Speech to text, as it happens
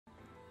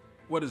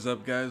What is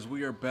up, guys?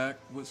 We are back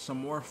with some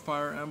more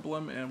Fire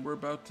Emblem, and we're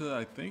about to,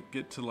 I think,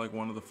 get to like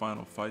one of the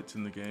final fights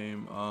in the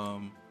game.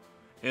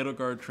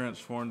 Edelgard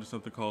transformed to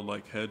something called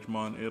like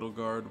Hegemon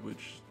Edelgard,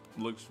 which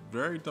looks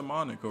very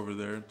demonic over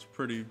there. It's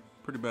pretty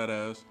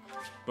badass.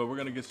 But we're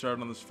gonna get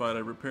started on this fight. I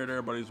repaired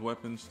everybody's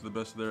weapons to the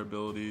best of their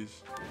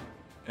abilities,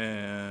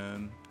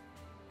 and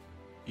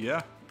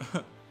yeah.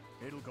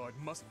 Edelgard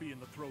must be in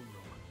the throne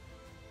room.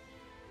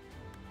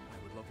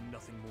 I would love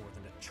nothing more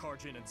than to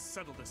charge in and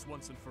settle this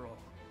once and for all.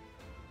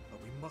 But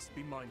we must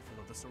be mindful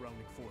of the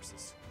surrounding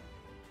forces.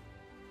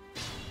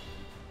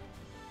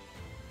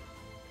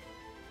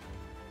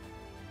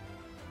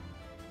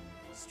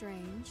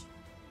 Strange.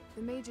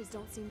 The mages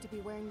don't seem to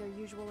be wearing their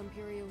usual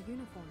Imperial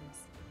uniforms.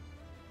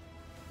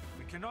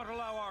 We cannot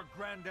allow our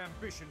grand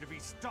ambition to be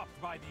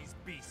stopped by these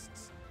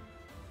beasts.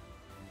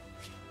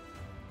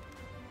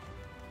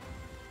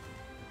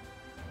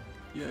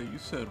 Yeah, you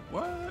said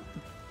what?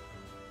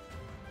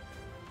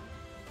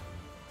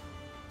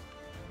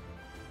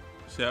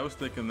 See, I was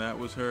thinking that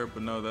was her,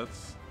 but no,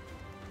 that's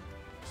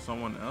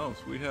someone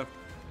else. We have...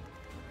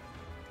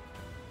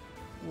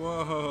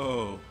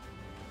 Whoa!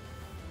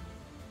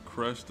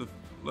 Crest of...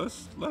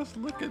 Let's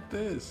look at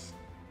this.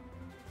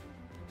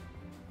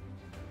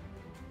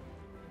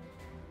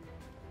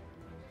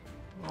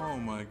 Oh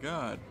my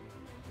god.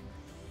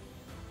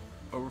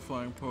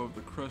 Overflying Poe of the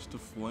Crest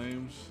of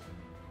Flames.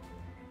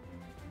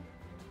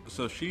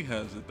 So she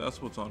has it.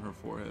 That's what's on her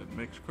forehead.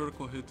 Makes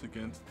critical hits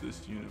against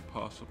this unit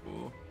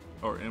possible.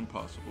 Or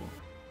impossible.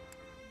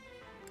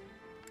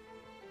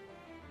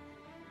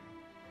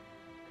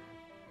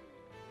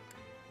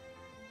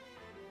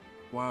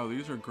 Wow,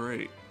 these are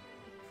great.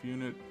 If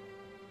unit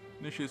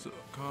initiates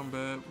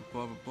combat,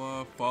 blah blah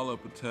blah,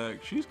 follow-up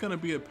attack. She's gonna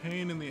be a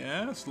pain in the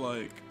ass.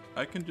 Like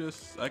I can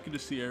just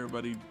see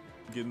everybody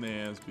getting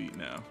their ass beat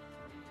now.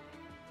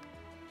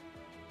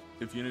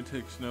 If unit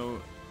takes no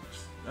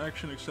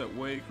action except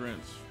wait,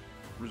 grants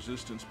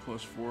resistance +4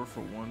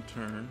 for 1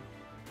 turn.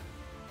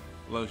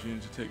 Allows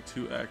units to take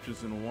 2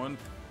 actions in 1.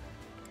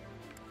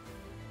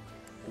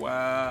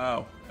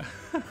 Wow.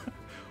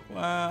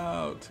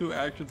 Wow, 2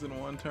 actions in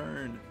 1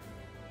 turn.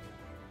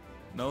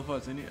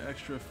 Nullifies any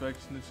extra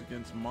effectiveness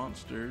against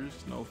monsters.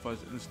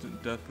 Nullifies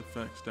instant death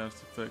effects,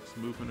 status effects,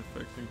 movement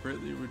effects, and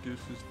greatly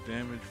reduces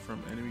damage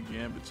from enemy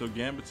gambits. So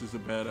gambits is a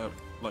bad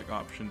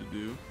option to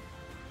do.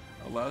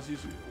 Allows you.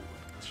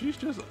 She's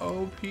just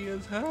OP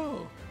as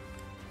hell.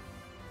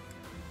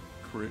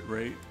 Crit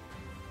rate.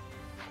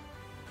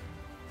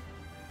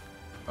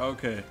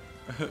 Okay.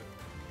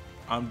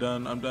 I'm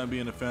done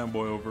being a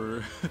fanboy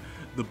over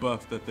the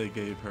buff that they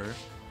gave her.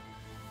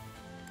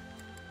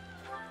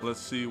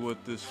 Let's see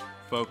what this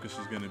focus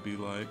is going to be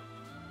like.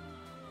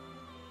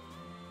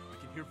 I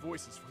can hear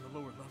voices from the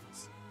lower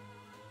levels.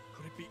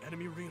 Could it be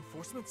enemy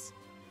reinforcements?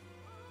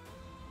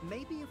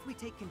 Maybe if we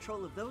take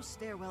control of those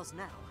stairwells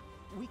now,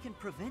 we can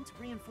prevent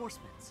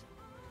reinforcements.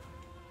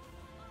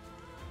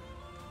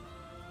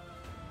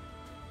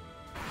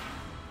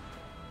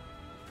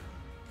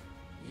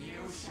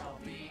 You shall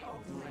be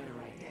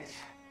obliterated.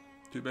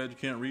 Too bad you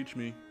can't reach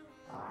me.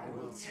 I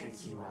will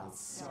take you out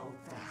so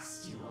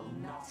fast you will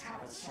not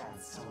have a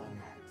chance to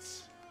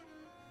lament.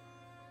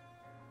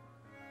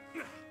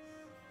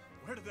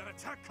 Where did that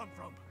attack come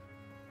from?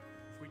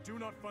 If we do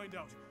not find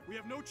out, we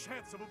have no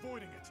chance of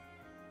avoiding it.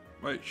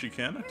 Wait, she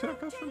can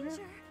attack us from here?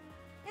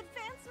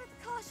 Advance with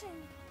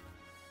caution.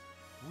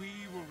 We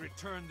will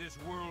return this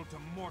world to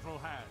mortal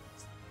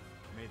hands.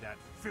 May that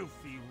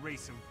filthy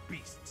race of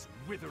beasts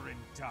wither and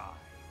die.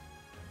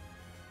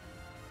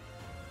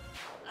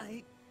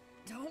 I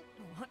don't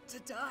want to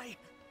die.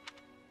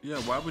 Yeah,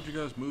 why would you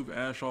guys move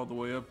Ash all the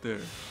way up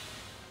there?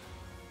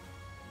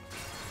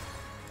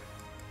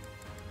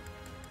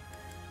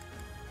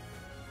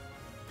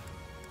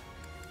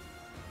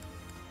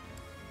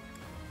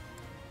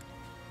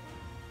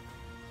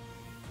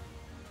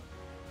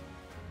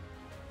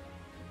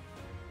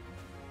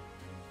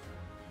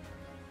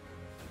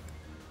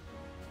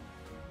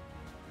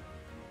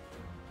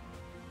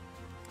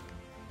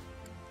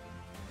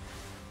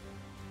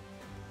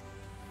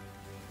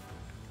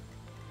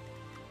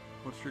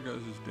 What's your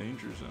guys'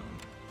 danger zone?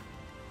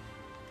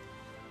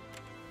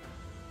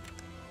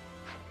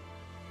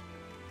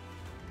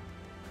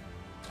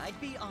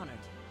 I'd be honored.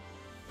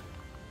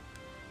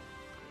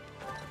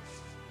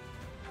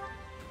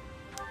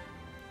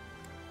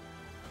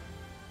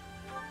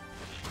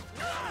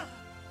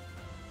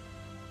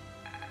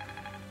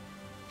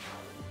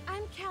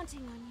 I'm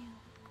counting on you.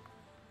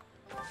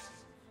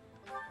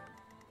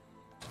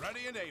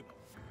 Ready and able.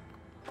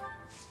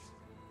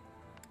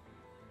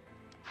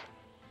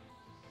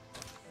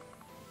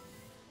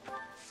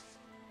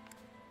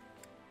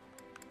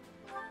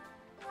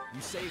 You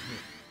saved me.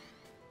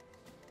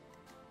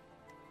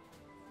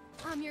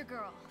 I'm your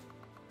girl.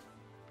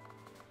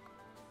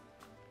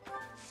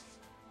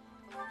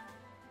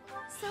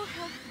 So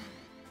helpful.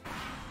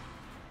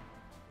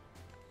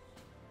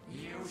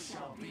 You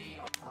shall be.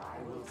 I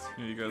will.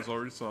 Yeah, you guys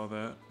already saw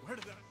that. Where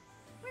did that...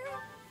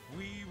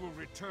 We will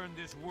return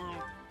this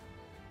world.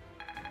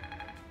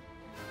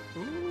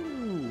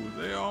 Ooh,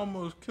 they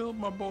almost killed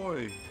my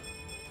boy.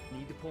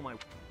 Need to pull my... Is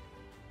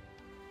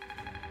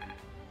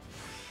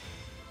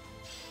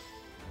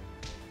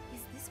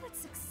this what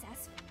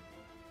success...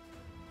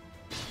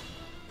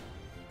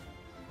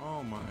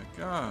 Oh my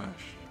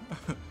gosh.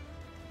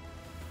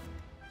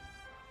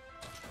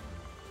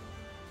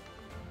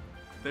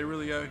 They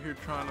really out here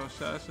trying to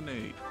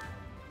assassinate.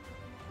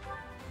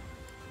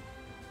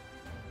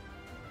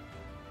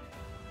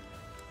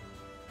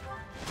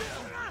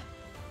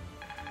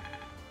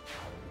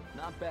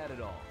 Not bad at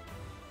all.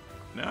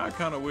 Now I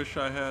kind of wish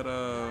I had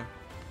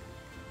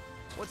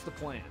What's the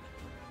plan?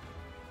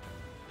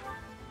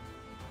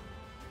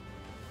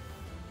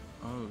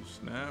 Oh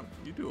snap!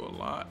 You do a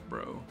lot,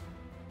 bro.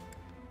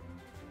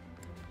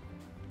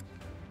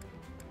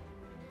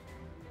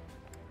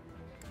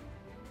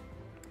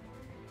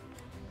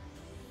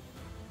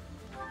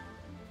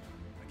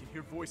 I can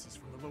hear voices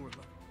from the lower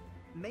level.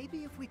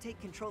 Maybe if we take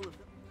control of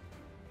them.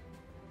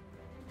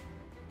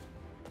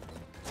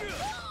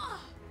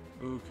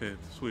 Okay,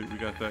 sweet. We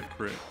got that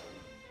crit.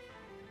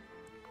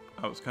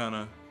 I was kind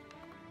of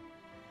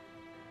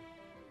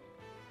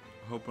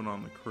hoping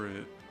on the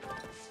crit.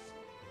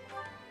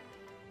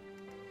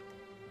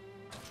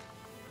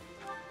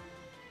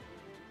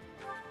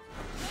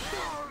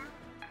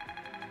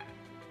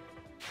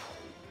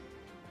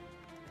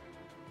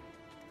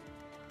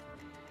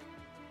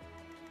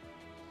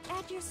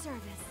 At your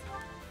service.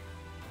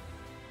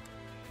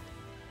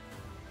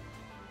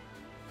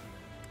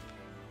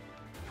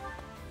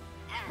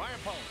 My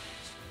apologies.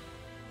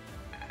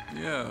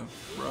 Yeah,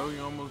 bro,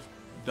 you almost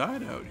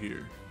died out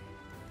here.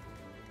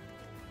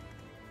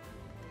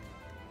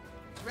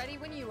 Ready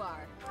when you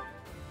are.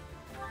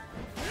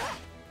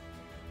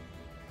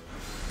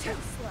 Too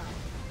slow.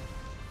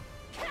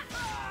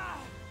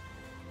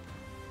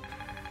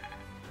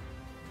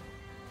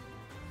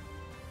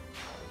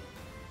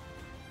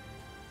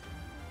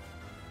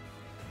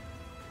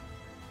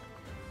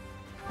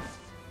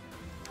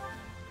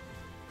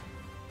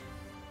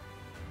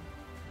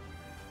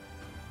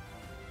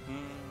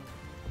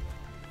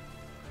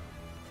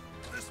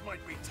 This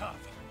might be tough.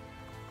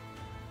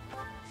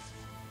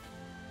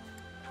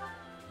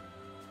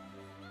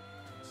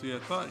 See, I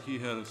thought he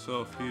had a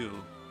self-heal.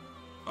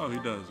 Oh, he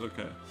does,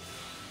 okay.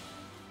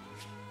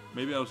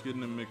 Maybe I was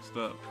getting them mixed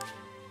up.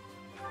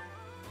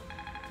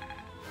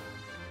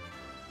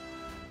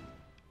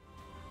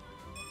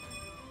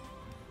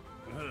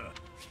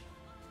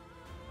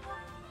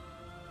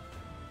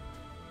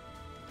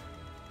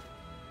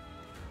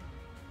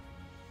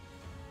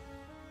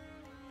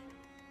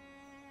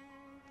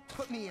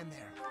 Put me in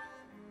there.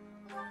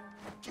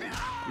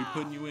 We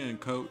putting you in,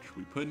 coach.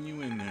 We putting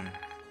you in there.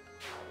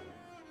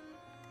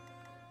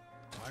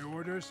 My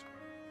orders?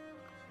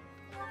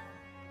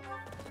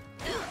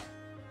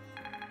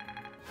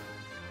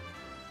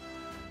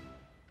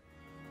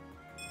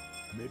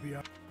 Maybe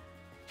I...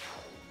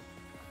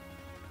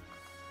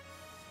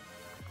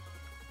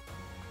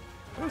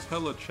 There's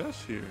hella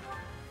chests here.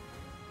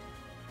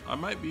 I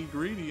might be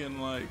greedy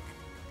and like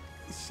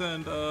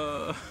send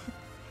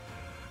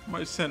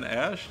might send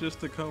Ash just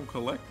to come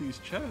collect these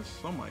chests.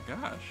 Oh my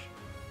gosh.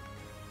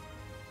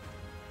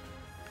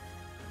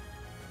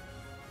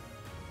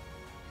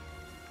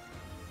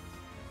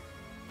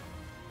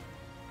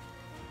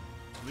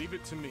 Leave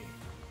it to me.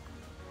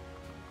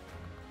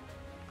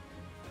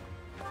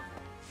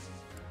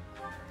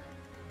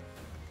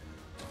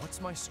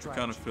 What's my I strategy?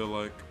 kind of feel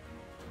like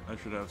I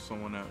should have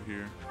someone out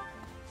here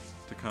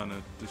to kind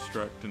of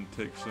distract and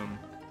take some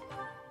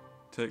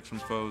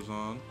foes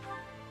on.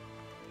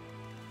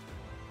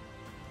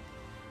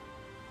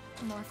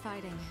 More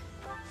fighting.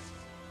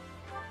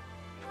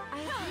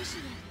 I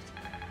appreciate it.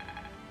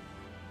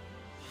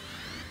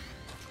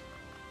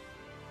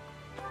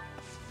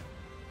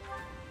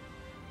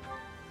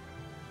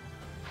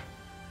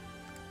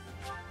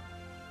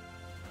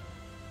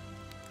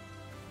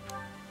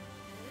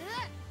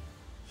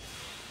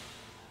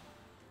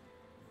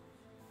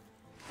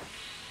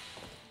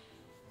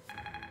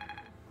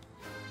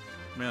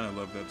 Man, I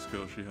love that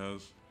skill she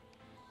has.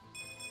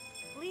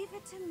 Leave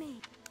it to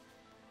me.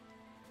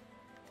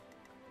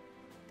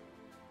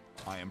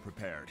 I am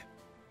prepared.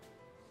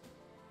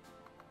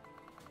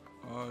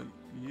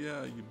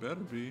 Yeah, you better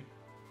be.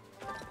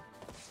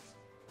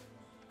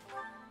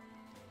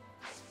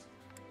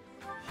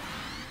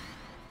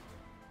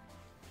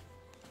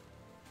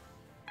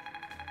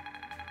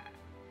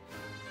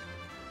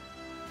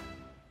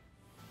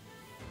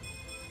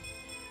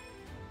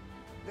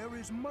 There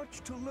is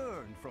much to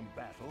learn from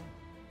battle.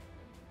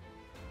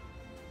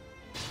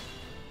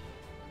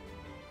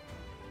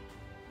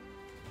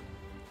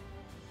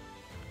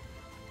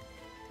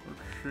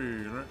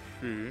 Let's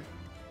see.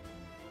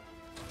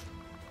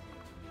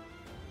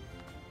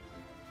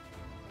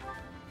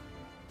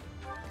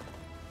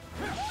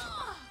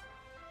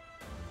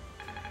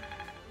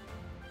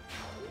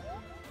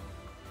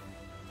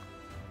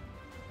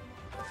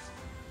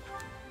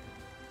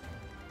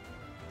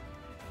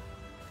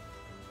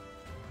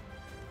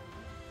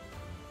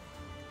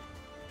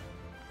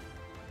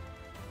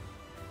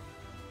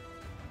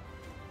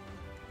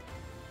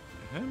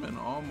 him and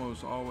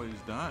almost always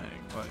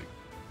dying. Like,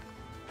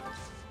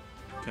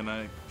 can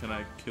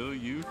I kill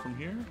you from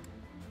here?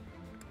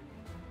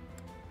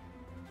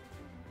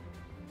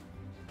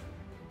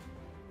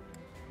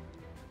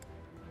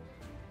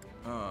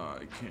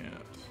 I can't.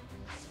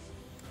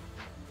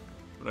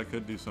 But I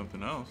could do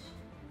something else.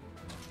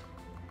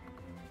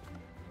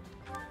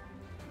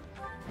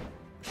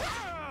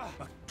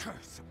 A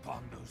curse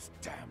upon those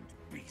damned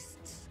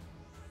beasts.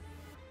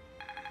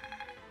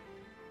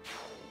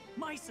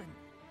 Myson!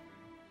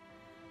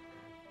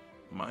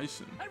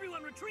 Myson.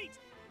 Everyone retreat!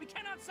 We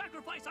cannot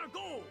sacrifice our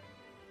goal!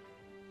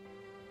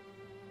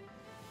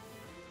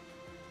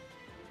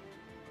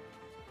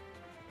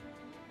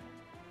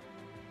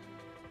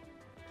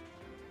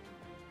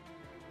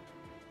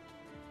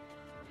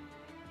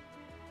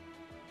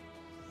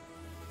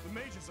 The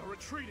mages are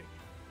retreating.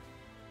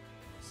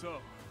 So,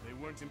 they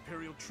weren't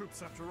Imperial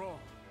troops after all.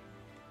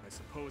 I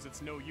suppose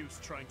it's no use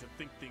trying to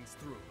think things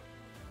through.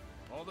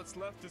 All that's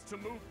left is to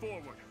move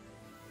forward.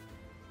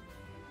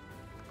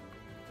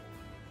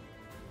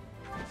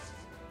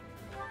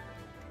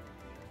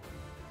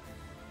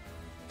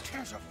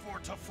 Can't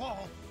afford to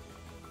fall.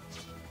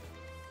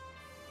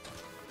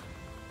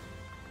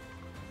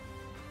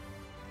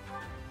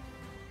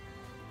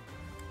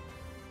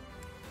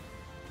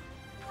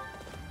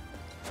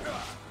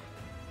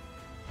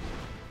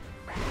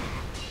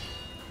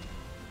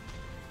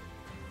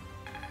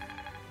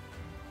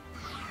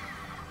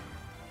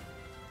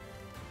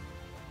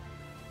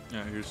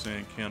 Yeah, you're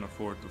saying can't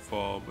afford to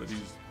fall, but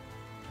he's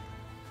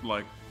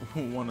like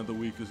one of the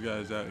weakest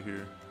guys out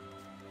here.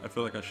 I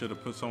feel like I should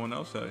have put someone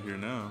else out here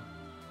now.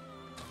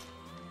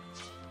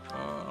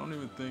 I don't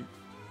even think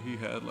he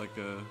had like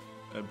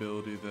a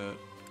ability that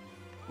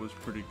was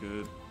pretty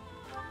good.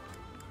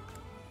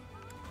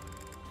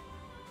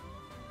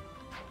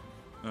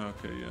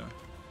 Okay, yeah.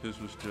 His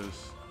was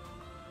just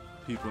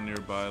people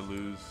nearby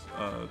lose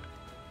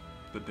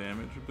the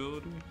damage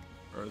ability,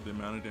 or the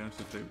amount of damage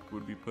that they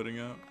would be putting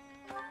out.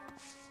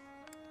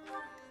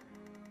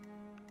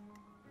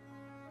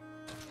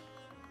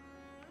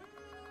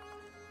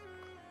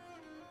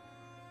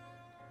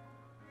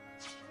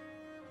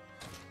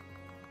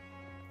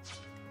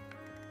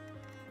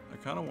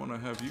 I kind of want to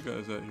have you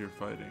guys out here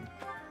fighting.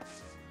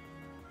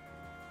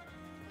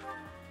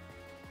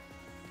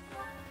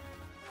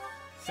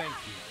 Thank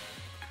you.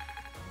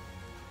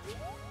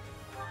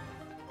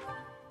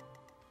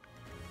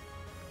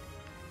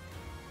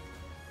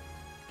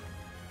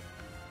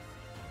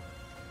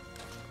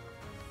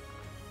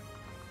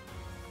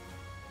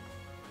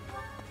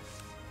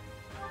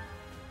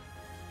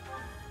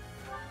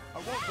 I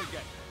won't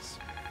forget this.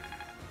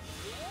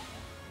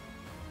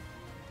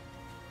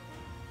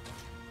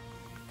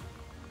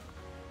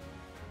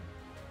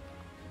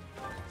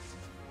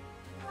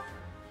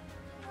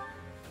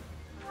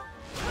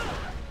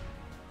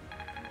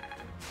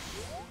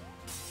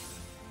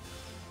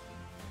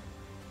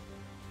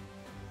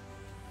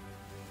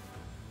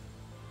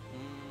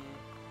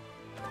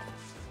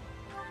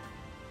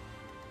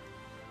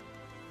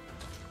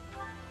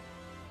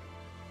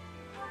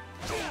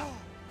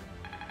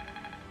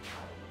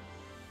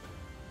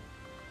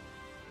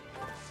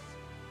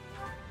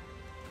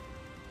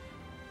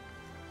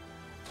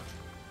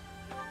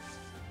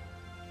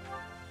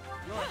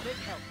 You're a big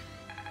help.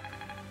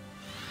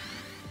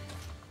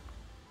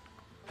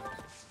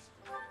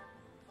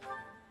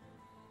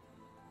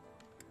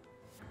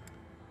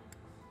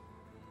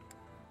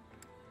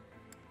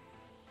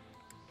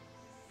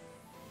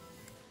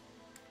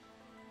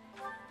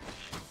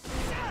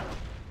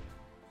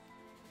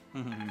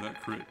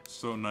 That crit,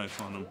 so nice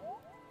on him.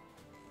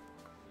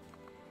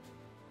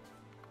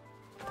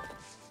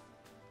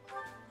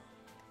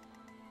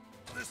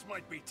 This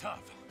might be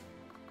tough.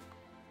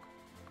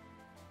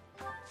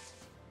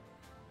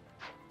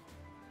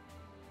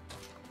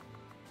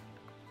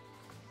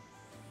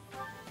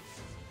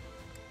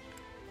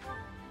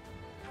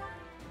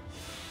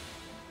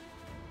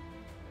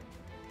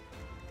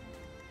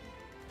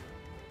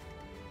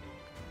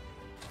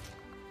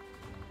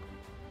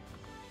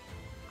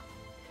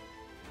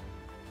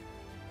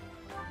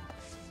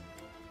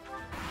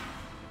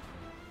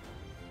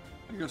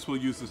 I guess we'll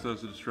use this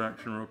as a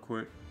distraction real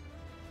quick.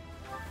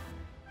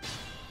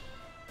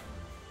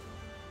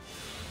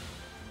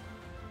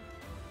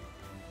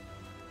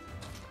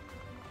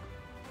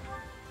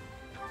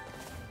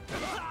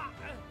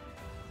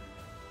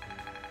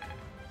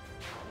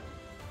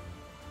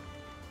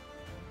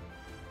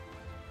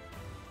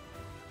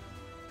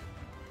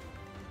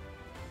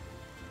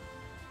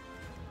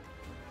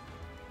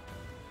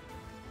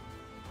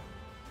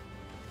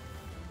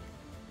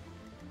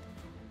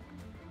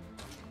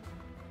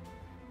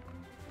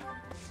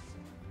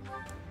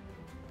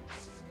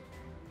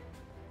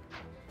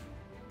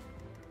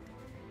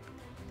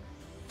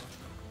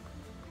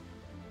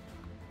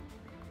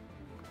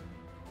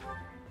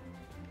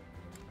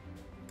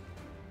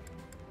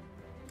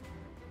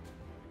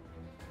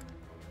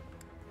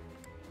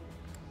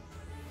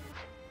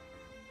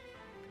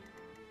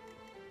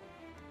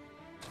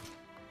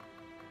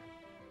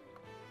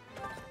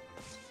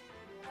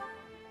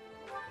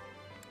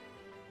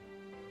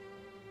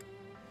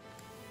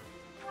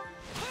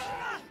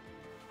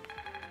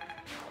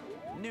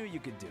 you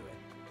could do it.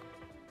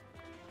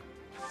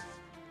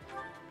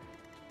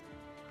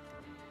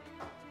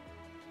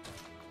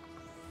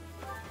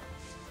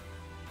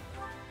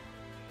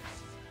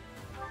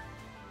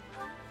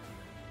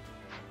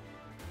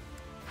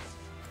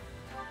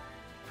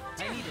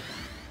 I needed that.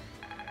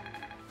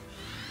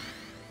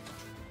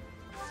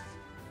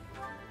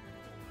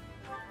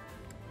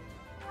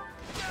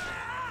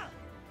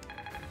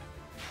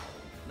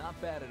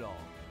 Not bad at all.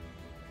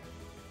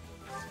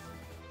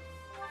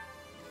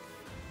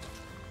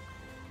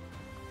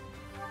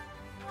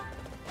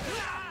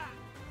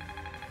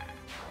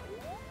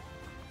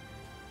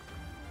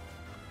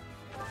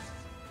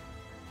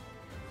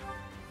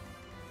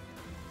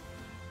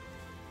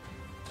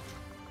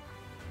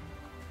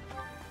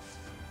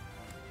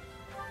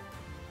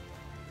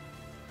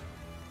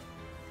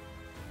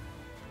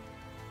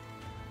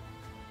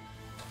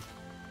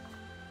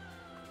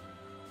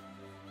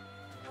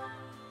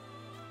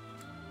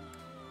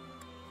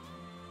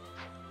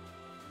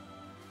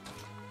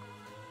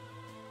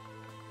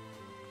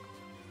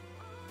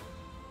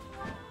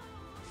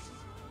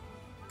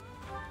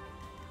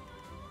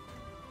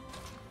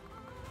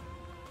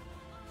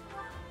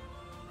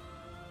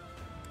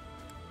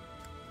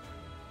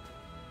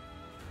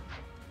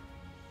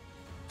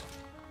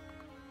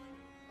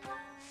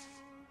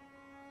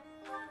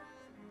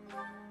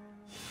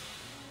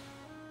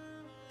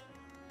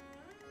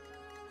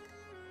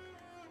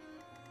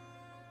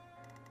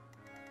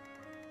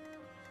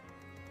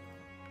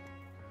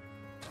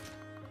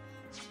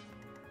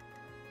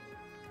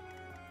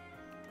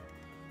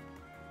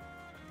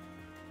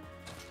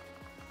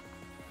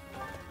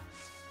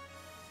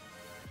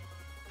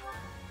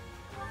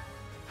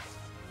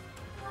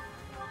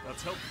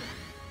 That's helpful.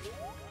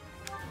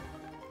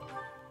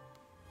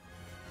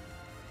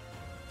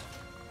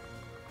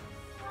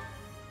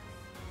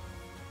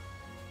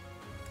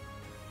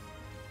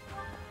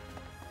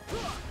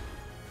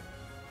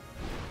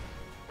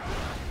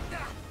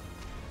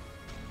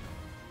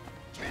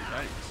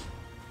 Yikes.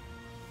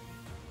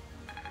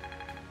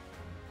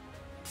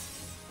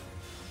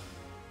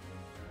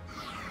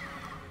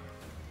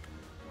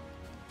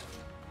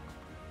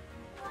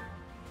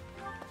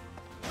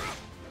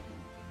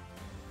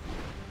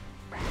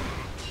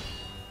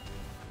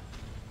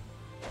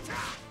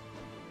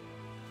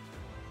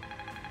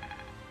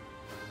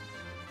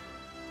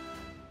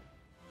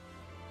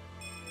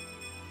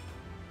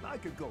 I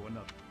could go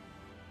another.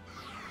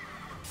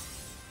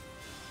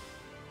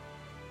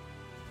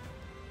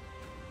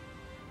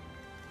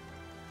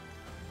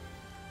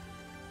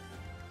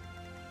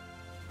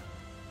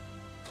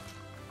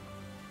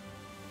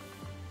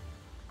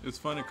 It's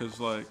funny because,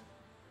 like,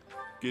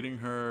 getting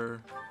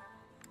her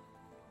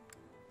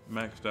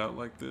maxed out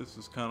like this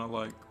is kind of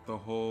like the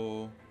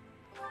whole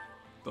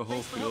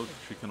field.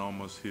 She can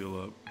almost heal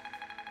up.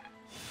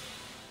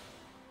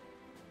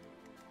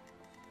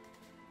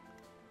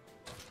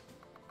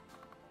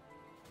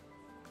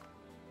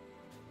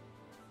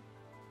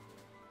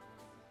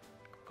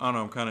 I don't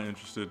know, I'm kind of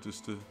interested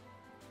just to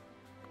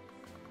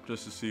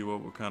see what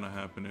would kind of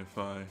happen if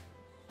I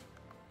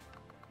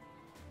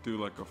do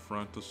like a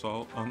front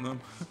assault on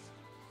them.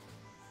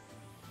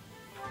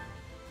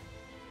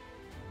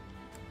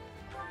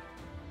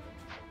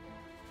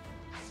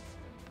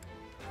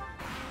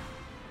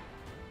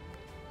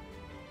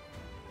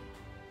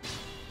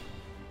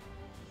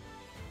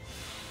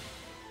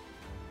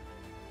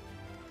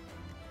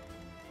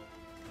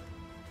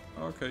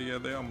 Okay, yeah,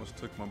 they almost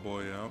took my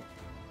boy out.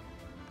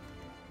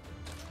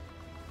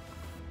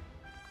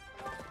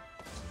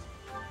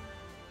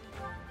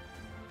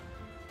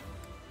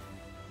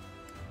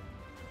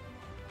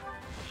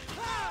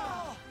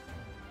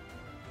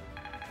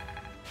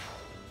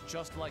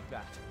 Just like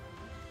that.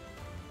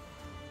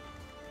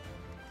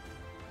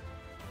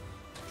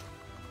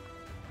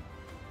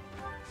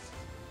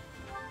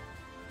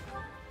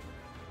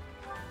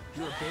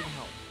 You're a big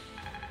help.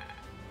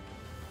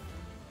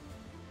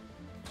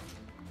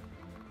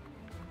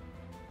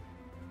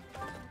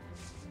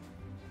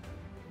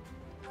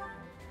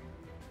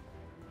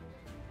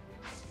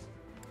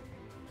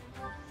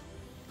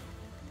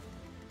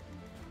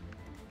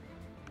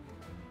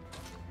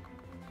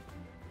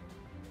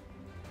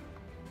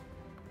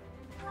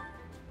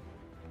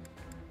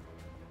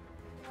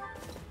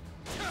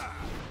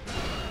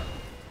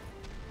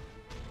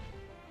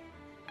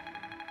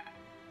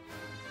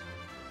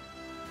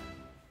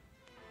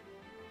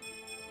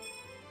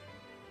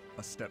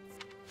 A step.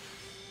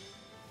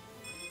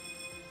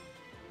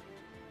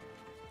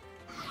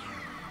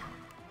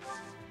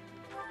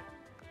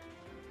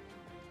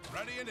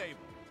 Ready and able.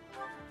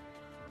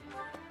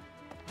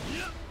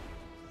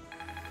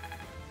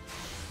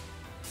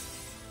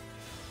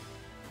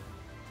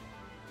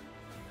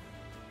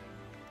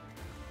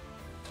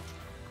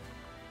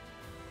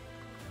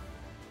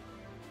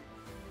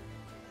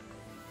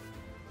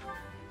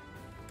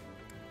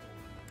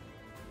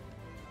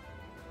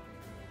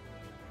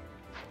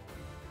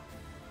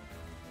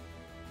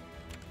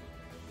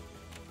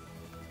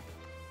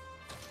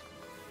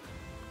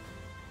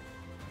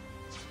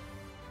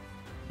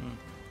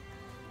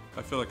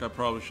 I feel like I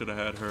probably should have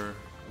had her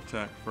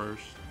attack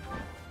first.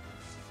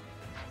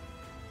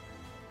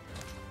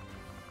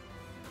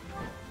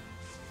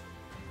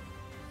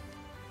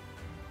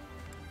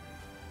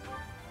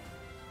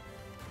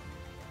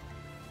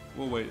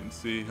 We'll wait and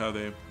see how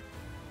they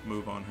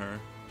move on her.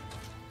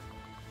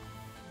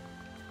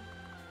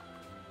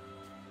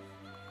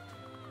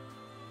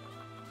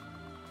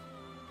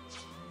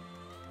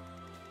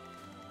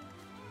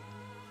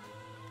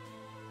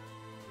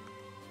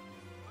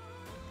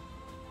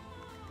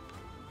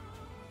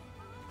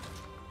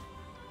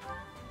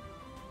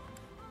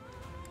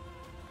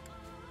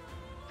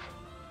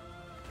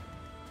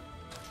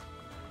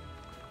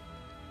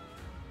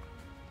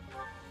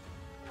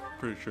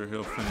 Pretty sure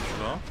he'll finish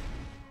it off.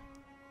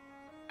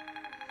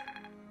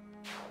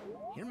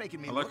 You're making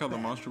me I like look how the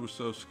bad. monster was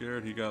so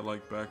scared he got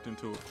like backed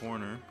into a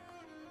corner.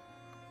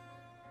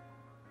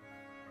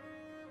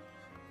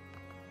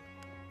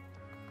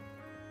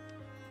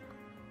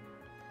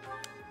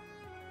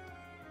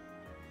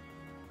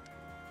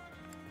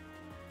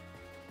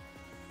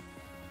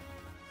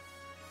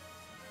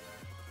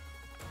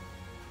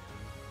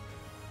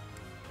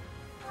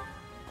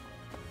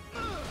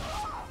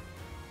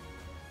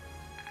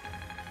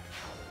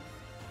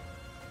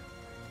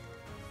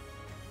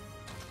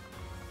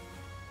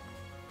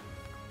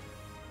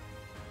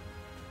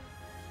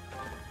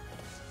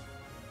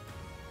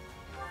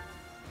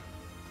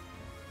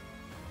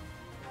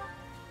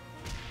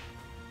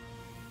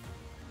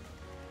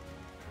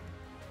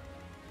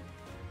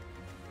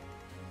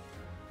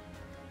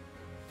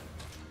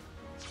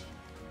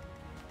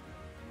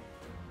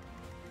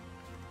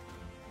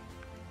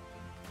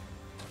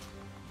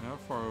 How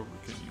far over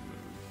can you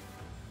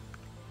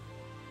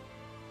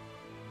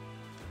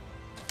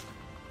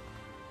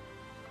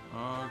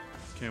move?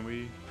 Can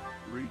we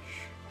reach?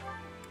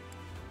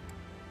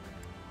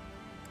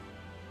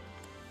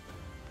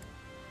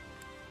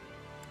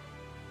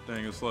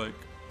 Dang, it's like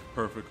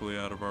perfectly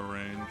out of our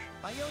range.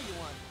 I owe you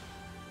one.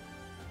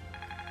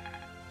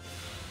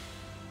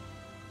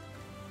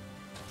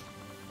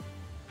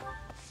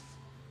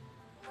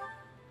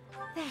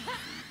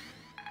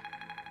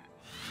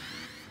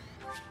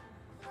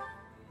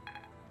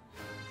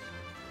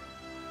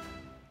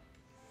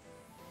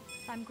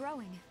 I'm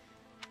growing.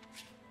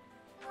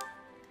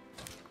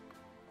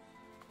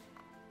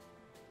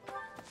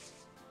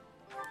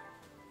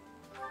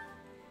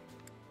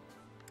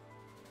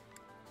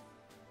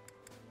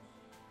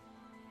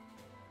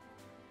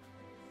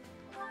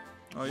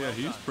 Oh yeah,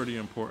 he's pretty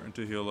important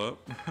to heal up.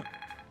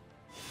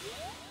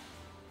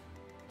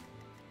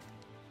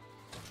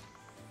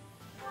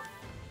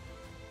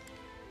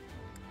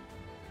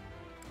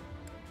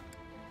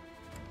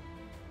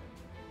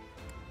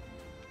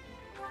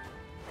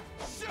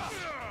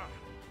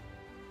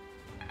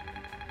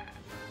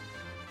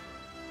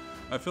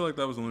 I feel like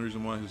that was the only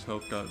reason why his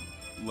health got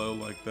low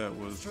like that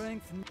was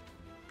Strength.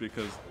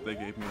 because they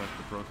gave me like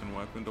the broken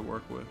weapon to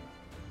work with.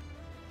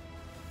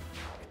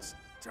 It's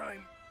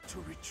time to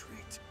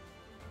retreat.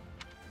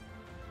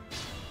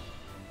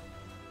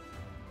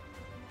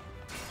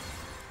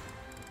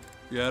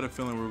 Yeah, I had a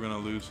feeling we were gonna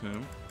lose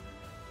him.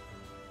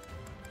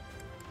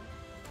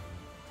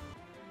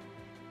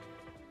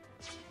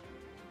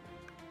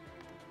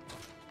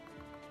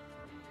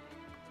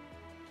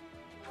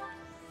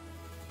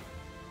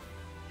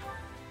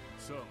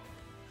 So,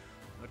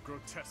 that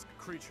grotesque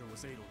creature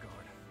was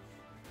Edelgard.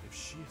 If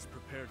she is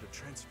prepared to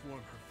transform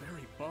her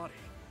very body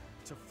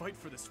to fight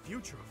for this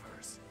future of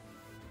hers,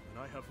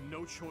 then I have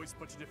no choice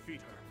but to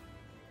defeat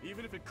her,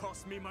 even if it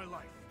costs me my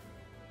life.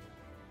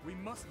 We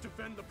must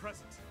defend the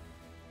present.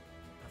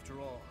 After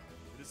all,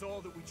 it is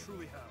all that we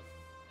truly have.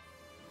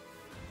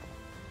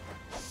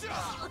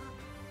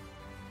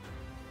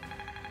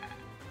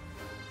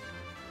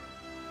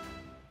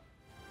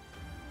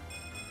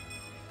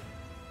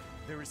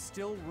 There is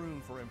still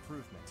room for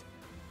improvement.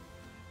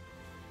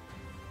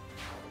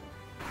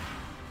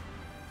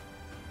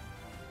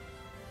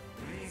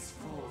 These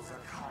fools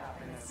are caught up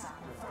in the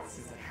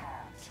sacrifices at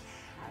hand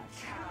and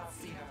cannot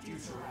see the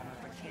future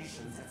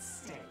ramifications at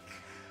stake.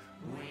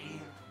 We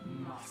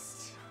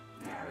must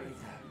bury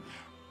them.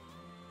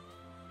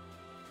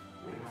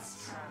 We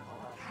must trample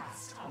the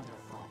past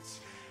underfoot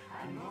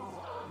and move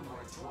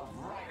onward to a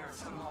brighter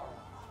tomorrow.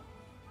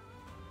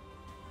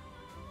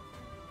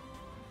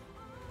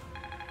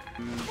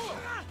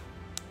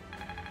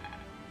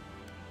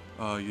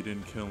 Oh, you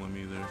didn't kill him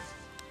either.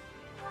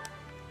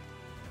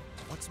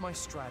 What's my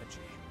strategy?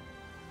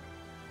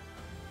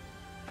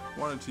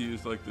 Wanted to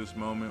use like this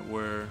moment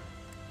where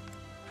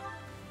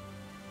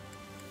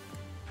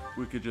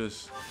we could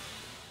just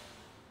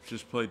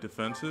play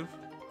defensive,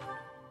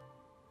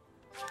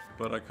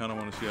 but I kind of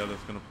want to see how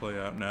that's going to play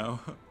out now.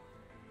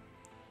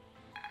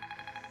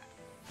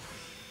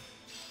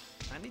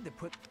 I need to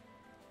put...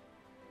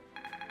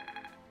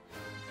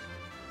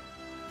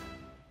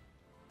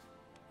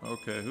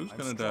 Okay, who's I'm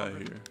gonna die stronger.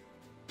 here?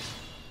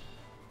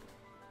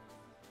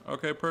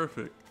 Okay,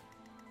 perfect.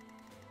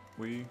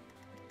 We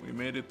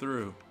made it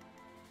through.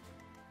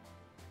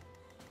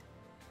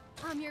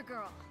 I'm your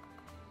girl.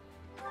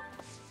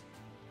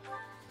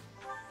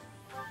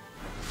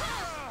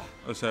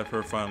 Let's have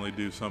her finally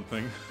do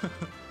something.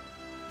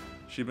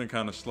 She's been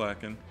kind of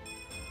slacking.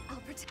 I'll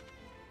protect.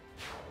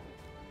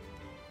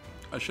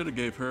 I should have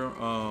gave her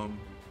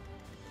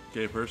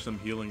some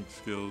healing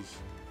skills.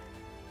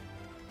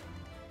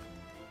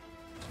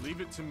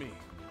 Leave it to me.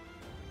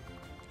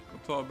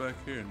 What's all back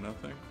here?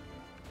 Nothing.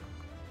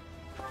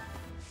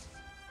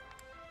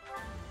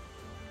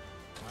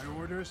 My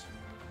orders?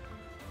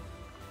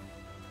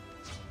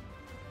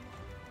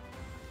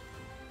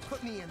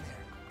 Put me in there.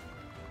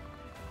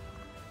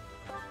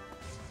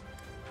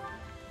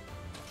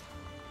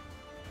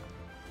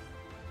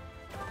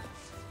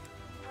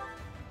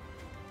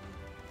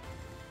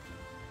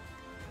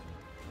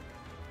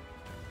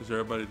 Is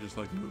everybody just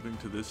like moving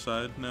to this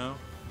side now?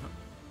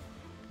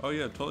 Oh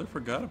yeah, totally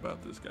forgot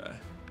about this guy.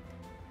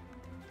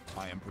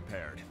 I am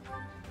prepared.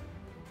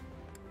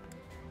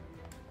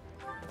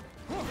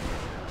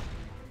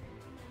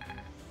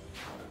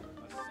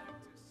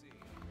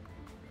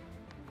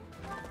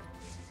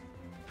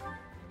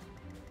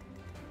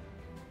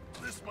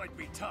 This might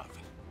be tough.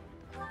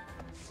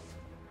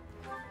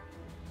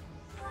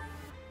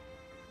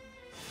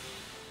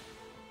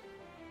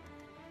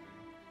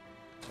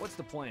 What's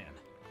the plan?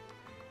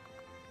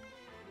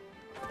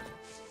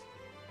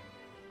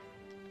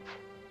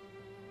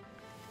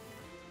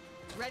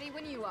 Ready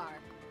when you are.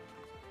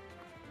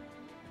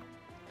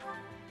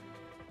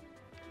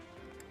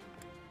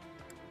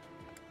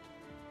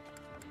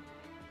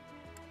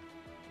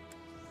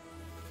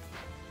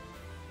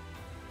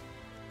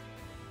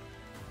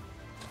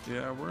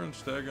 Yeah, we're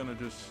instead gonna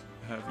just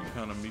have you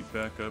kind of meet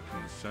back up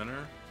in the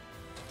center.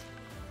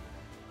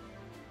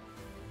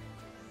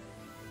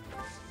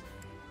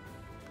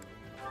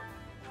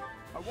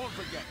 I won't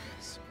forget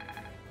this.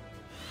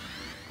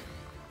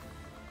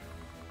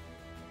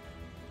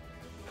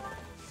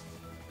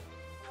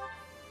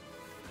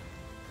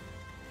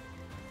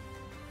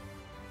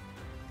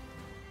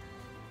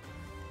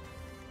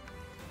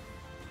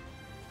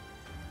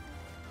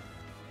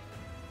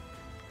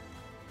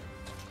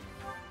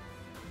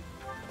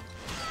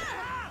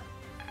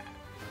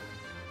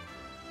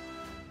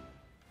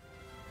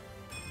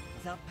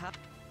 Without pap.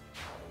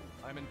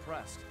 I'm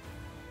impressed.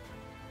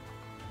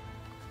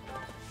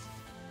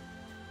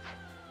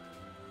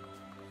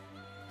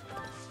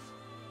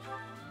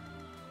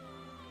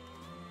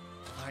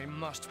 I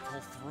must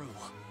pull through.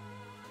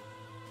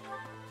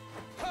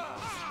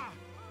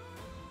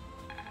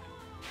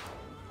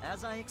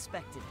 As I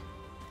expected.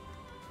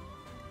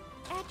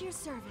 At your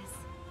service.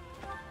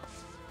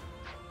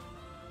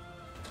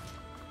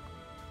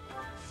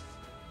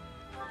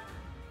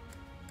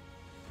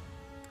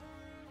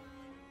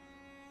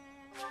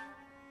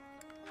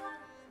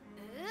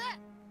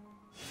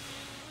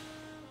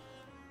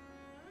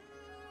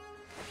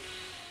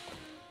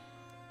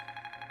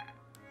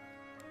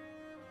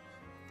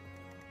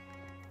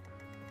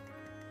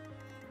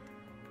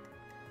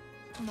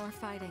 More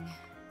fighting.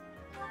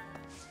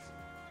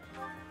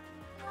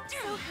 So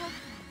helpful.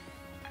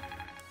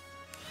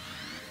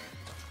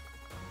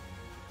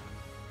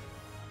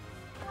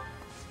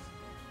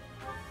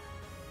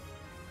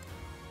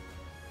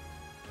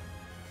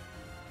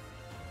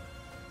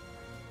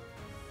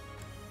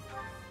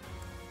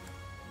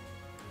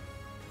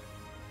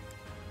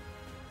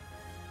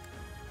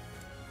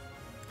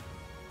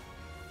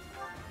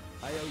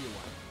 I owe you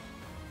one.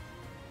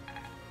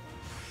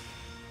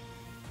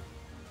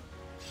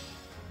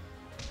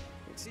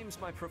 It seems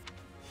my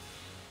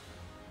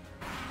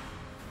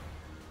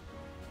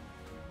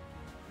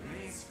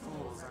These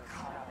fools are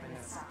caught up in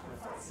the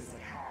sacrifices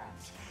at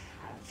hand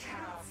and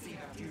cannot see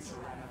the future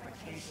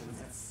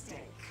ramifications at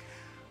stake.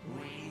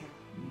 We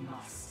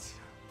must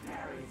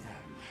bury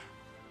them.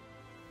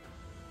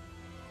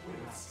 We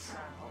must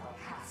trample the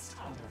past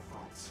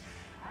underfoot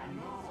and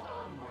move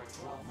onward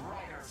to a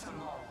brighter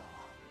tomorrow.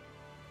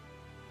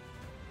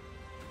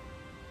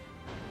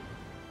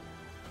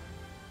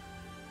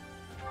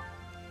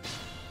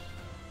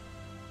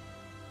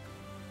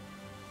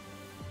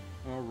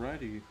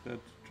 Alrighty,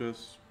 that's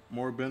just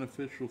more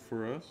beneficial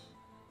for us.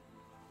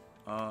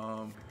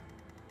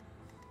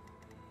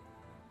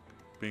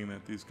 Being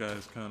that these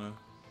guys kind of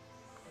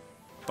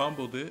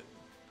fumbled it.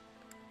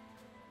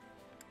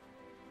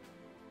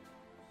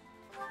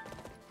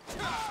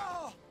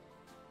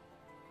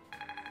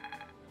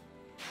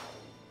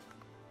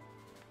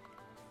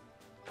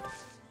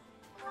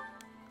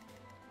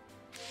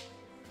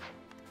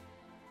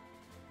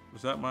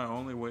 Was that my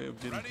only way of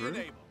getting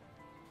through?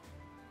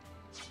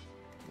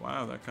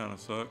 Wow, that kind of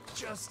sucks.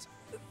 Just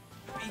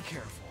be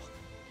careful.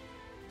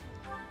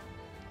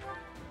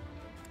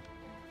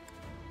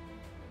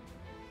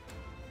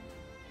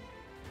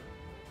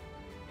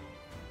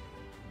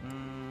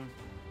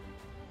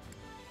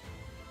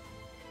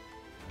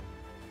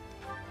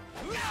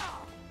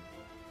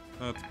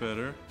 That's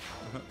better.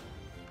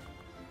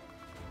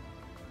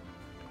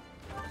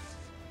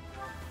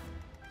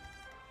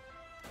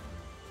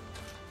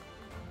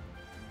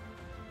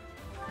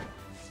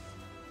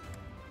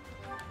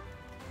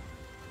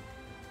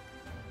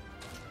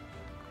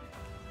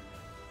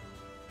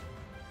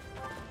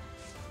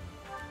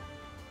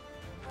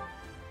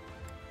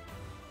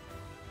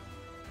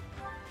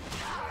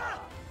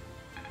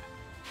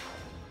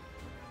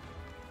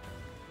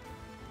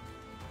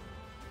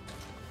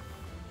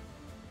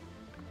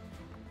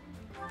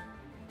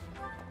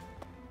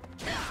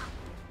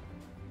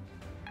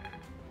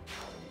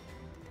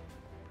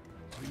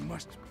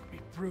 must be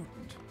prudent.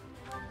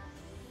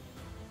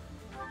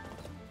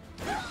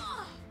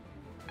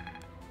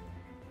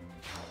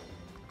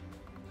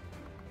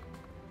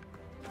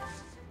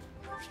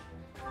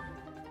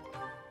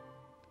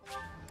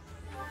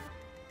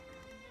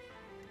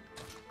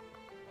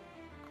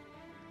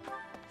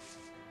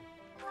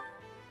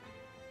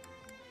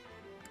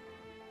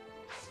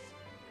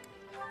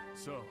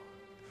 So,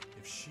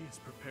 if she is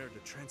prepared to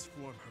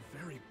transform her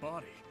very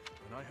body,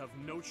 then I have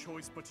no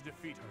choice but to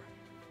defeat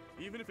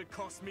her, even if it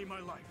costs me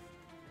my life.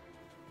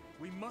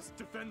 We must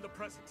defend the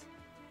present.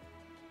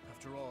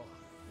 After all,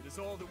 it is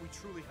all that we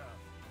truly have.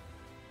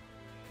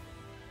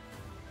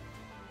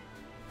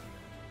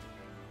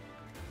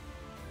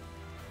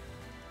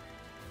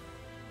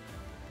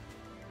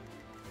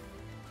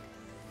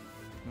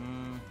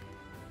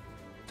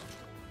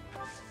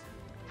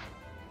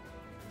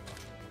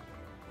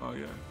 Oh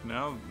yeah,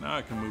 now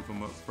I can move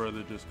him up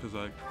further just because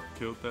I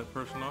killed that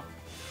person off.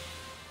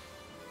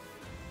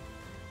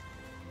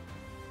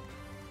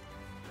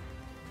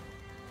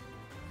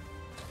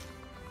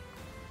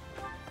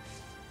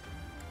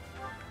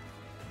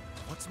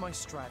 What's my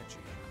strategy?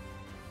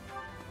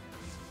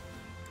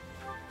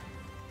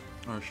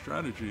 Our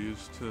strategy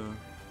is to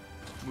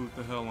move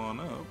the hell on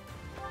up.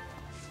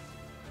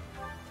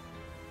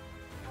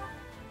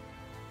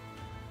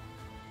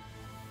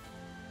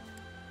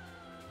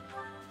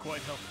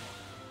 Quite helpful.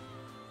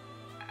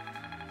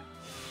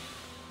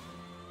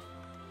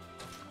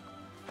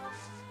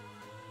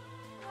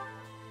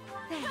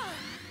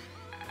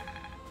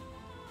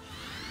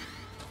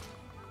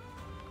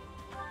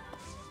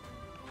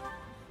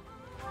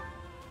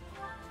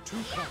 Too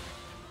coming.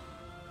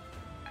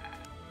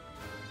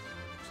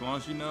 As long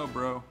as you know,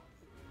 bro.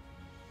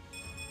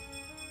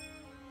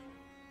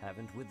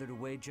 Haven't withered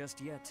away just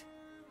yet.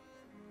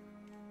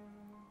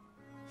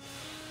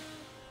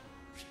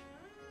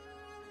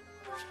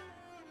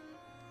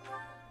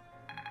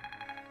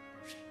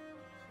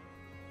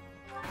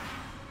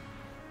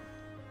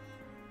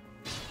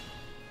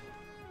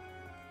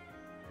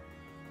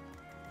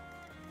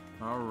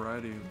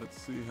 Alrighty, let's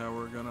see how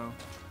we're gonna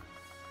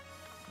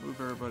move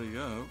everybody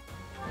up.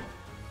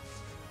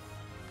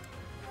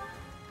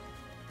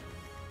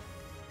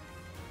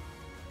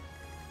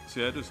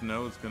 See, I just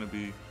know it's gonna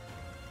be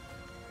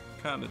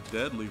kind of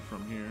deadly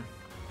from here.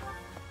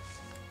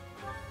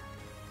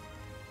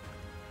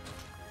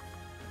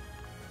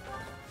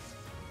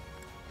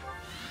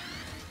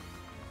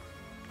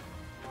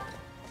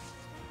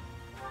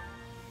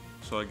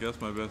 So I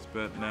guess my best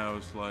bet now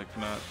is like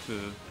not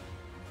to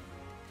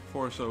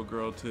force old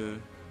girl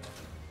to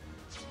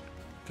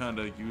kind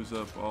of use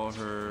up all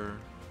her.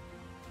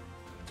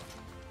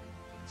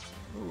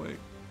 Oh wait,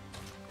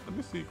 let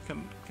me see.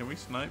 Can we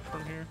snipe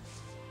from here?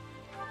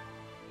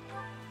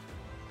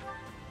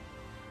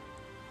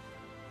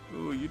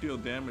 Ooh, you deal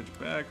damage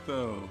back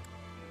though.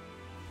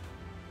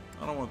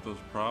 I don't want those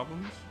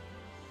problems.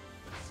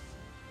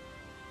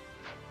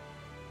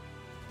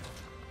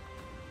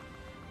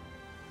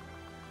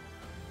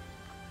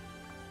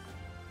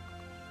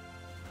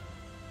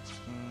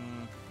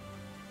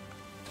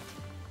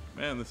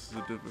 Man, this is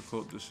a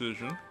difficult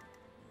decision.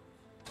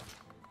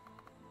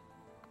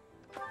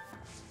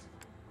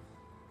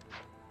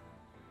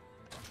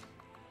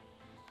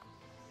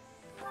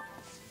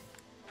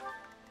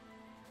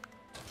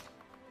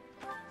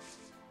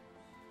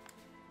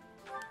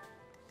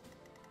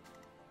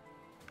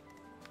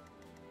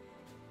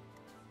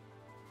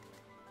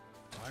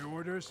 My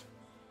orders?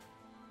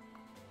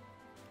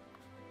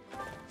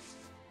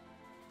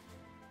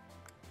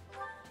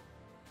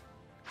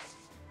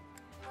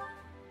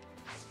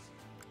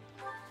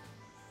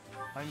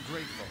 I'm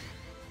grateful.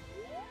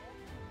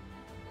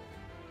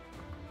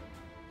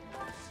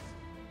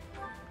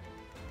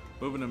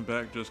 Moving him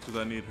back just because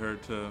I need her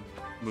to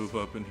move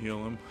up and heal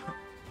him.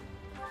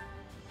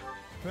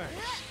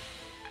 Thanks.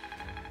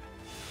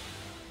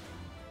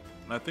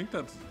 I think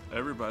that's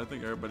everybody. I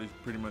think everybody's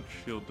pretty much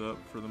healed up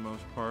for the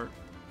most part.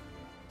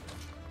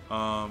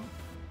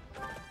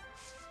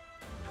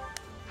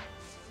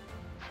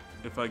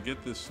 If I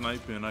get this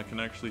snipe in, I can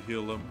actually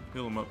heal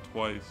him up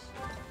twice.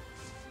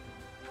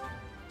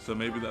 So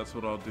maybe that's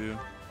what I'll do.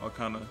 I'll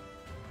kind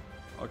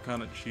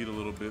of cheat a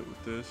little bit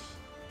with this.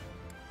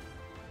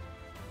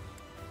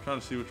 Trying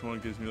to see which one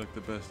gives me like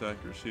the best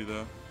accuracy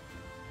though.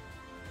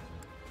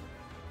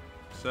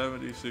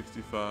 70,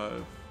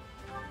 65.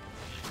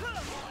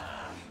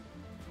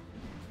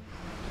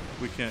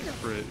 We can't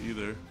crit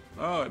either.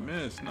 Oh, it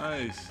missed.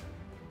 Nice.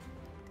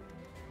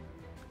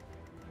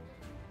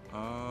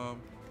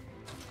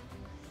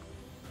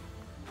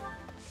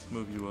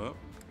 Move you up.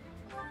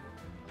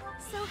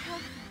 So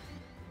helpful.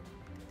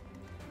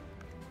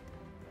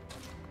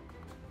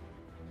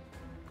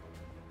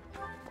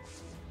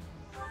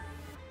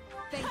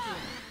 Thank you.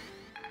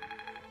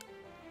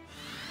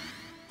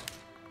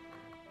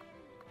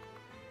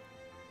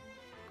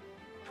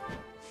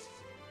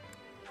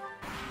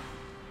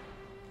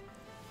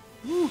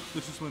 Woo,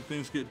 this is when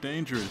things get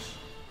dangerous.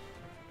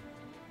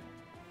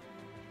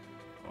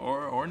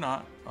 Or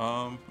not.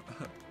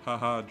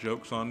 Haha,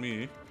 joke's on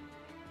me.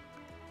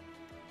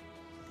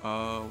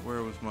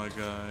 Where was my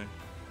guy?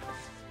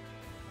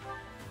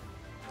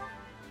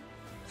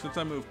 Since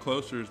I moved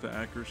closer, is the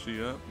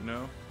accuracy up?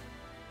 No?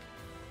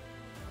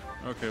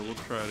 Okay, we'll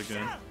try it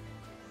again.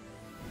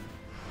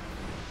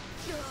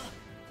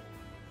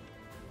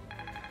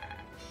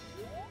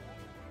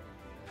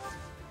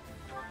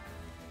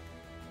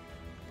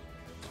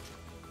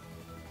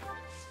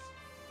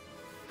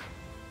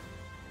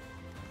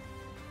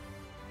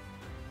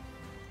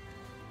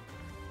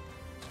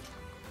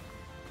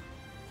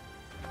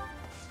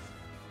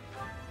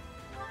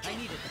 I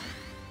needed that.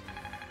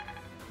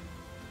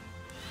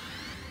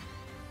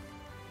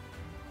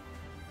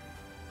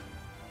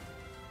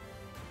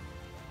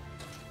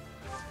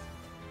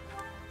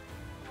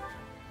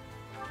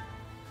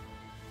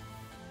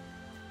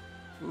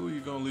 Ooh,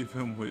 you gonna leave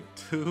him with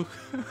 2?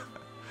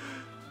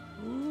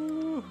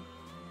 Ooh.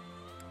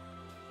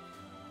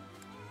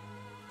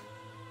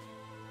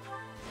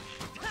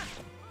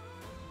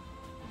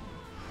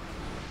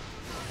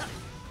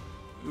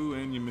 Ooh,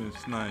 and you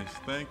missed. Nice.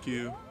 Thank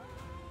you.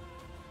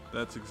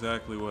 That's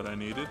exactly what I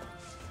needed.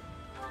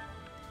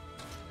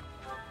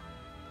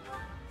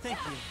 Thank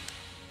you.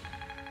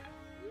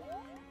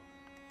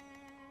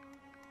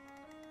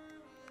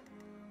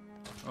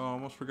 Oh,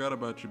 almost forgot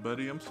about you,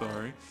 buddy. I'm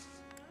sorry.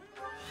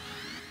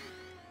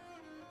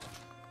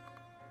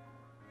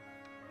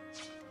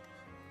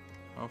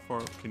 How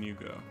far up can you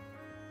go?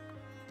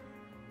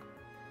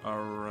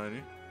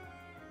 Alrighty.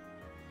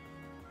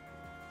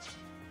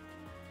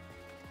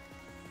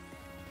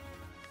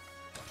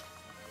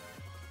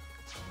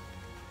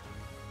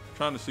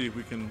 Trying to see if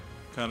we can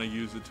kind of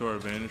use it to our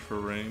advantage for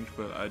range,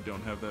 but I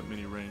don't have that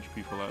many range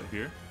people out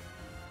here.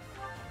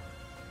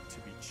 To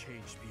be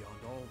changed beyond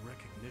all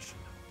recognition.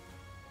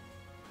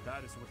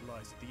 That is what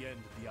lies at the end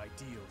of the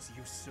ideals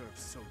you serve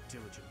so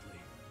diligently.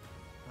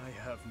 I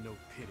have no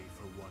pity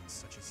for one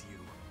such as you.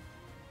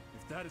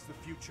 If that is the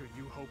future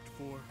you hoped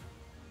for,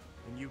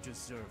 then you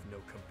deserve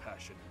no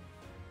compassion.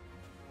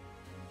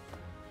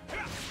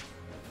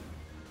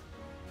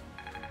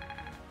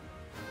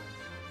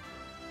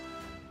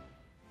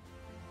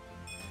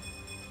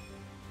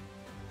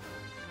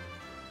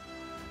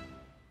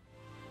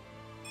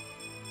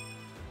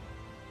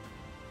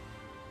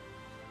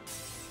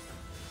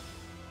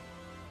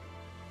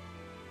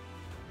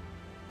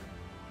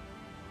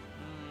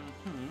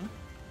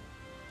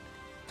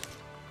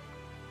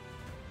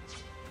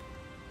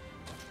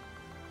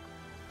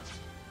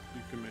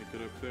 You can make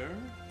it up there.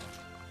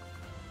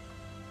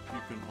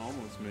 You can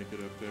almost make it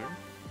up there.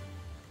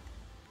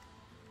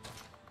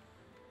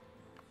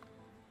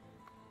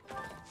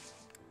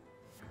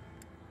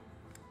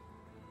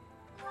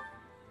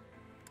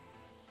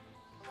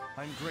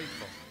 I'm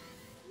grateful.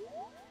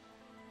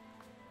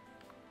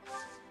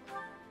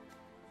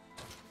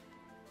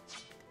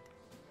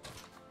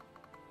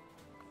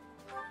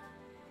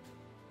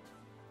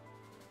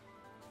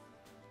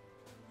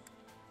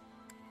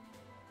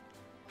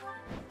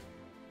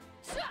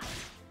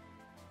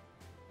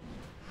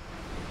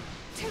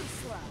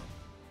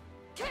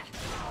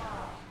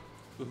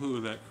 Ooh,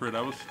 that crit.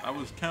 I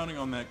was counting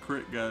on that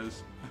crit,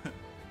 guys.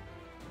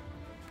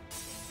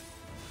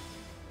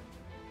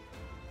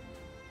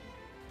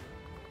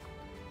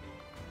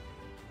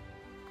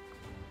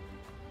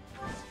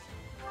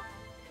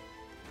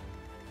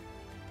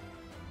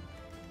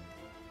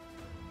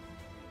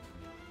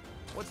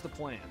 What's the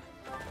plan?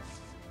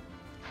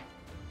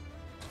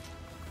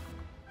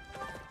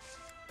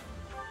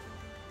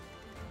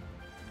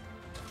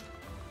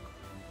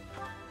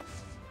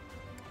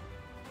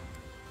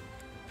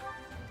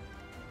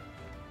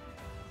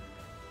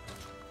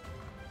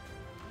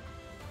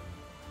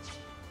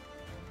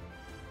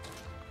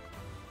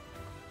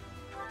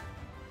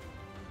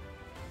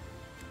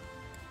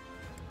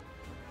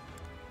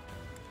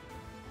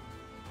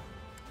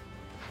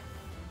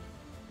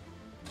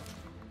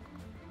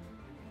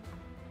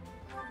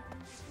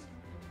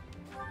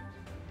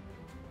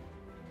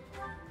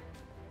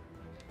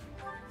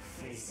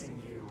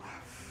 Facing you,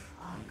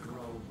 I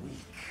grow weak.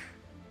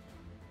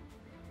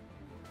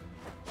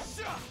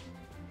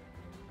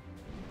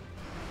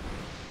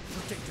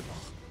 Predictable.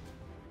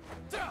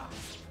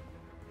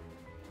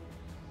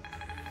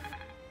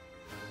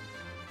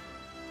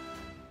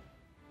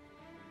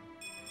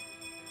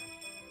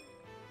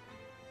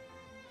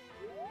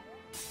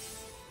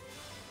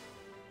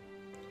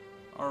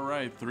 All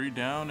right, 3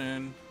 down,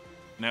 and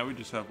now we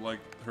just have like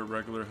her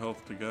regular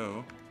health to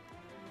go.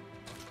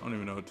 I don't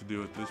even know what to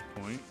do at this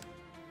point.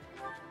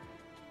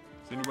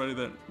 Is anybody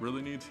that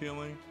really needs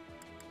healing?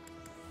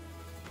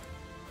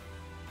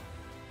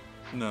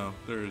 No,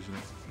 there isn't.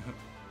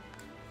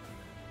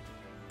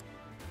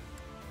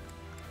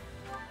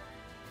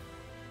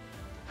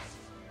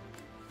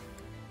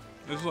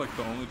 This is like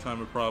the only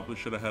time I probably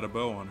should have had a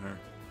bow on her.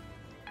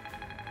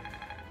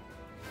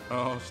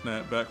 Oh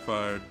snap,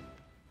 backfired.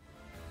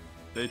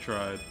 They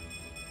tried.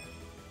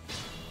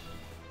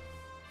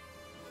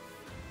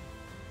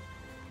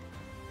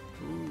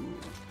 Ooh,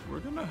 we're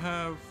gonna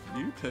have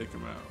you take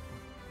him out.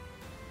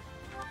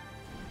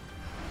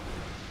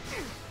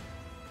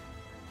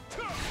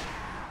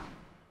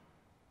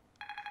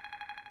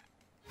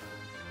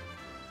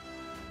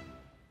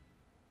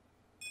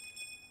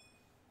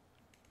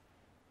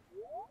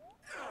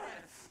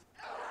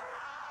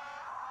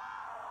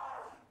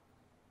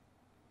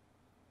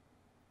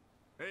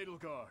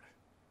 Edelgard,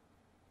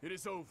 it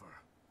is over.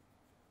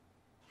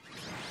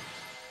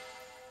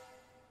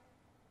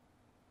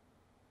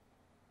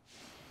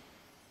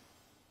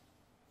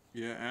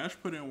 Yeah, Ash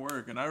put in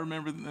work, and I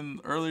remember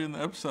earlier in the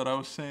episode I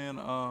was saying,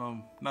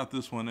 not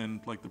this one,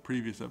 in like the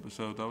previous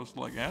episodes, I was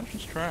like, Ash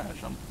is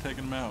trash, I'm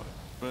taking him out.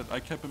 But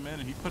I kept him in,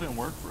 and he put in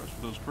work for us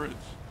for those crits.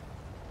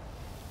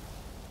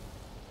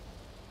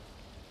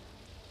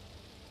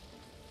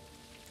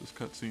 This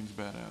cutscene's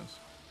badass.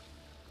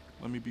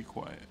 Let me be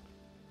quiet.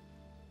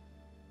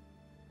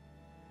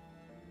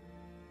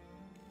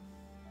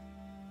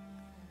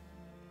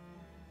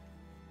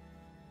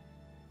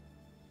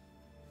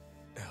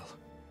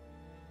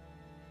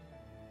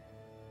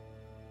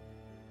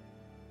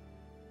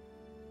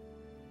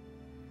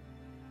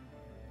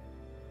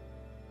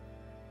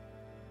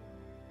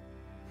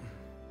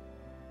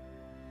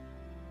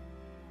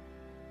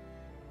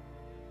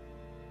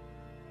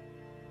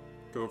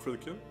 Going for the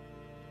kill?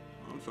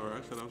 Oh, I'm sorry,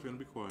 I said I was gonna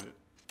be quiet.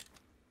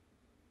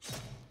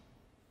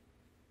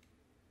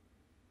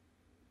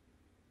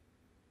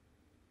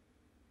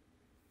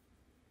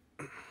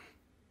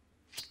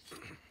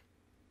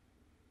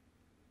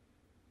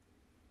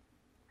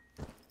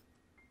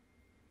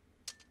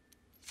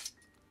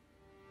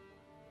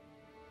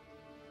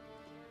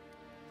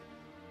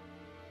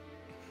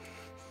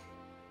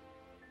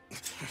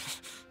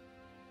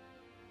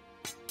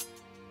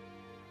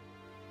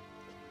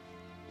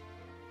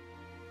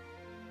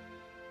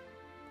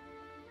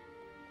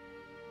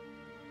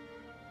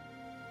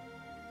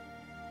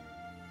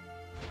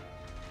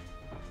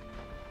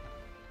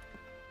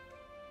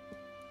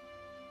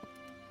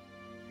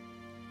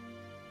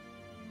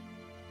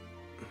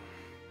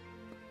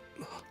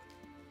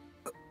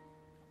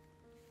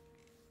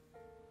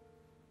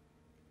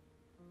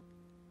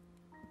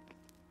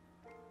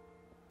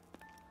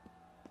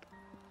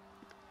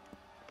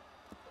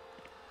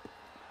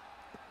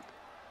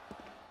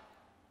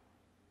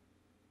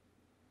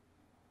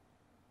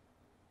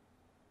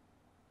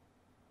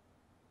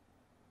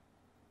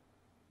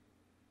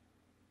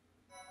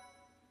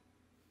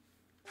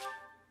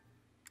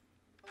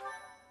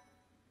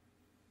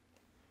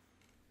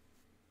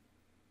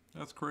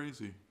 That's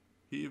crazy.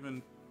 He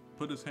even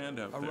put his hand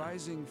out there. A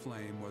rising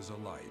flame was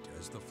alight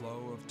as the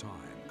flow of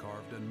time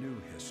carved a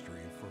new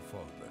history for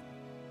Fodlan.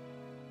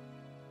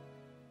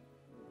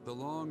 The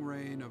long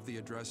reign of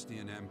the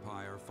Adrestian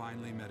Empire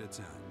finally met its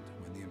end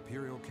when the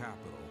imperial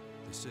capital,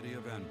 the city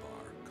of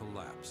Enbar,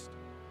 collapsed.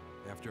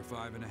 After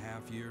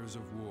 5.5 years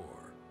of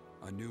war,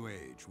 a new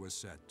age was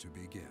set to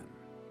begin.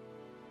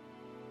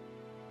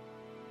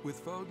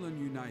 With Fodlan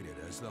united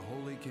as the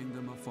Holy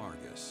Kingdom of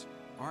Fargus,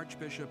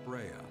 Archbishop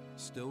Rhea,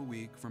 still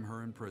weak from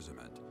her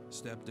imprisonment,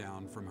 stepped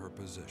down from her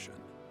position.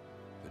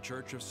 The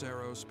Church of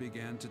Seiros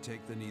began to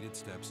take the needed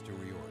steps to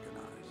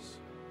reorganize.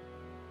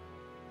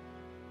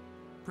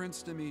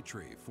 Prince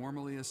Dimitri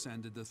formally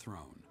ascended the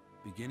throne,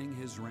 beginning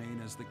his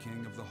reign as the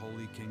king of the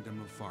Holy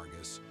Kingdom of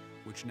Fargus,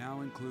 which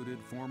now included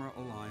former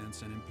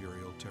Alliance and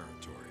Imperial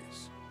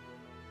territories.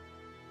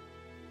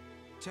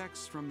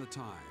 Texts from the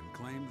time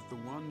claimed that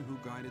the one who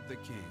guided the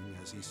king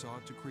as he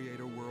sought to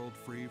create a world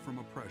free from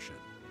oppression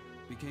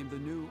became the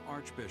new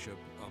Archbishop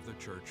of the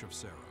Church of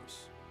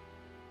Seiros.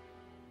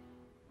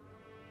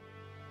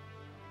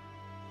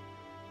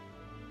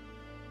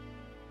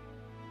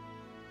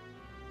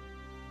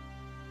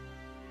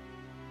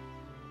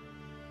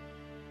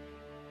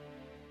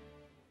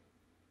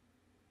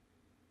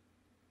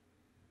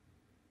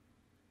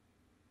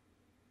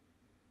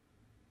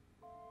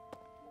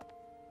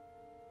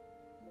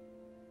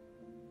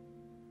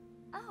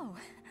 Oh,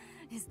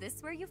 is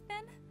this where you've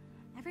been?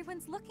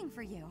 Everyone's looking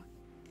for you.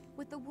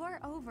 With the war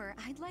over,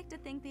 I'd like to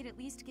think they'd at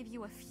least give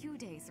you a few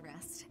days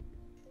rest.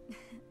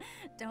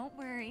 Don't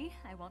worry,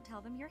 I won't tell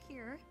them you're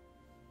here.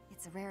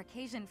 It's a rare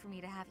occasion for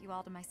me to have you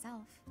all to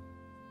myself.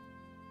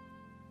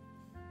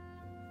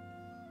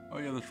 Oh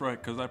yeah, that's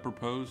right, because I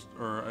proposed,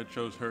 or I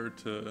chose her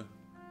to...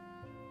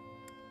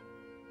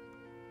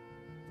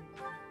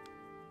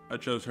 I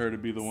chose her to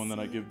be the one that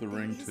I give the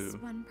ring to. There's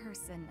one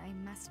person I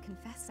must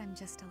confess I'm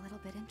just a little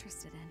bit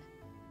interested in.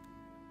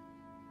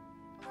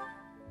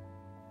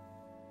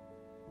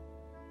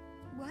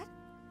 What?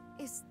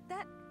 Is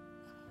that...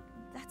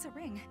 That's a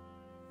ring.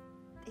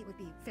 It would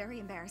be very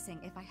embarrassing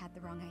if I had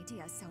the wrong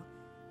idea, so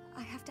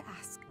I have to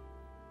ask,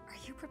 are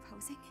you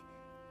proposing?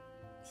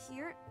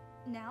 Here?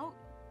 Now?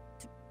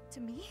 To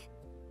me?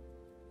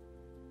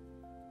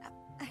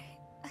 I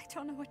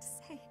don't know what to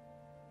say.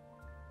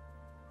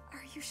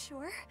 Are you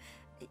sure?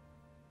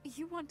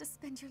 You want to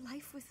spend your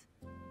life with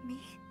me?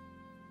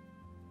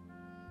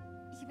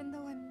 Even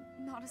though I'm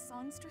not a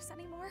songstress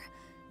anymore?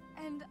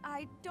 And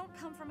I don't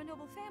come from a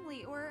noble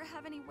family or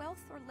have any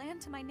wealth or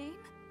land to my name?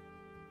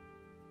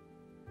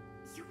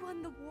 You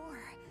won the war.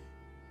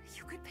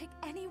 You could pick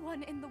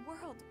anyone in the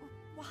world.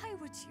 Why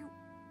would you?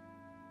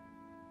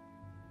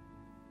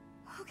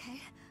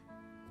 Okay.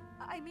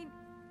 I mean,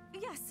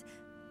 yes.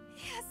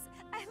 Yes,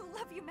 I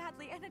love you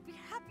madly and I'd be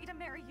happy to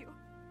marry you.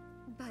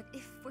 But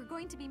if we're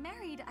going to be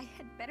married, I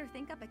had better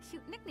think up a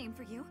cute nickname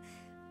for you.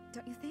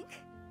 Don't you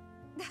think?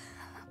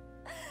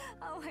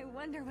 Oh, I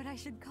wonder what I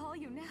should call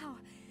you now.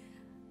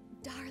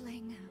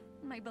 Darling,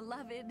 my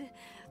beloved.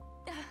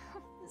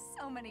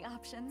 So many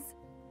options.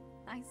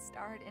 I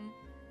starred in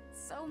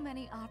so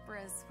many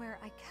operas where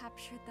I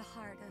captured the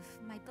heart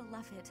of my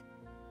beloved.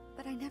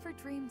 But I never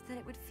dreamed that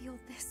it would feel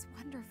this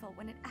wonderful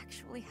when it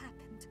actually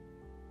happened.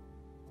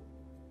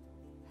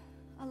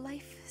 A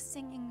life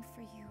singing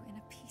for you in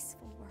a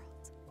peaceful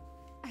world.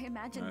 I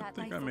imagine that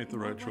life would be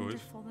more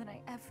wonderful than I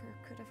ever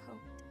could have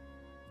hoped.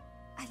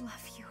 I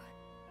love you.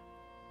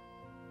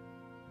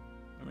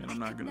 I mean, I'm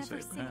not gonna say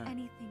that. I could never sing that.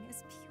 anything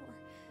as pure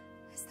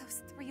as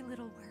those 3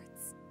 little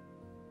words.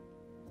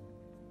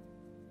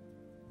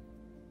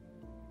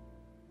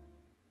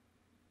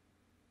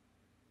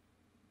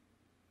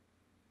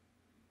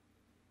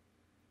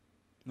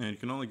 Yeah, you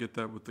can only get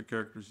that with the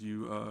characters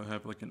you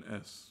have like an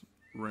S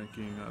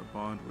ranking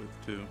bond with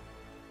too.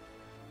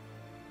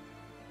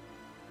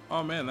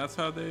 Oh man, that's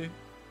how they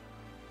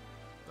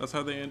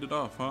ended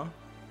off, huh?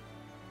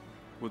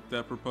 With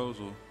that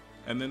proposal.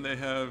 And then they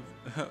have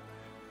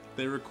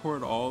they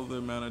record all the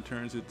amount of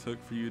turns it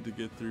took for you to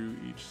get through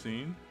each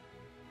scene.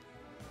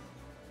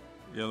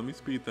 Yeah, let me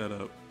speed that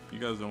up. You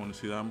guys don't want to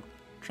see that. I'm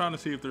trying to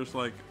see if there's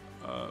like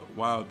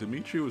wow,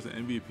 Dimitri was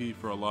an MVP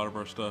for a lot of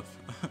our stuff.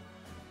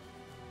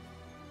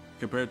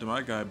 Compared to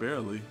my guy,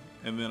 barely.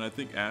 And then I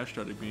think Ash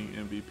started being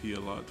MVP a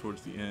lot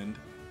towards the end.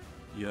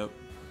 Yep.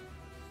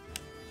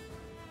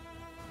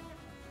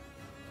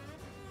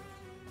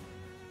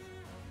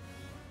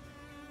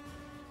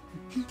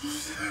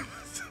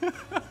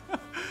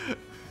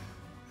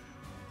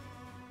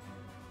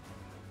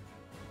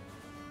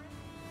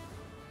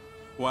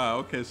 Wow,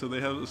 okay, so they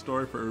have a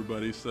story for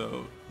everybody.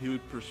 So he was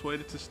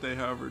persuaded to stay,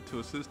 however, to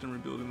assist in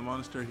rebuilding the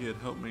monastery he had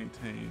helped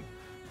maintain.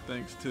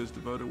 Thanks to his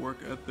devoted work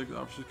ethic, the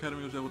Officers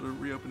Academy was able to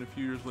reopen a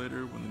few years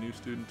later when the new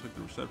student took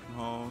the reception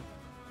hall.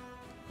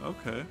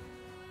 Okay.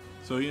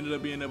 So he ended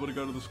up being able to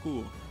go to the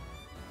school.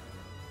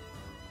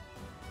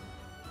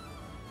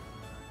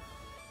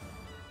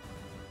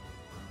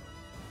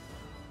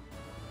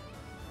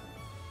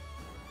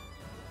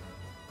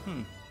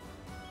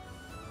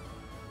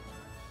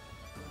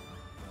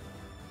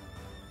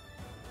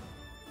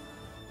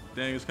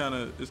 Dang, it's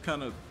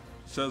kind of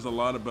says a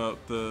lot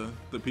about the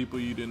people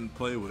you didn't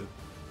play with.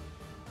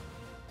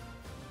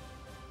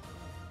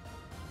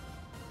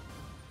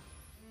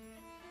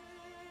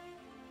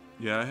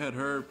 Yeah, I had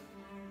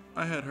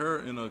her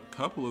in a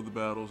couple of the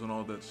battles and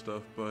all that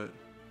stuff, but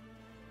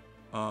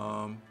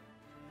I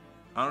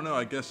don't know,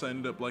 I guess I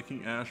ended up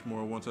liking Ash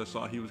more once I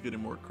saw he was getting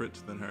more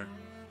crits than her.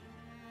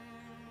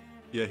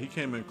 Yeah, he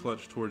came in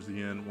clutch towards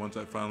the end once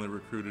I finally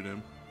recruited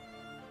him.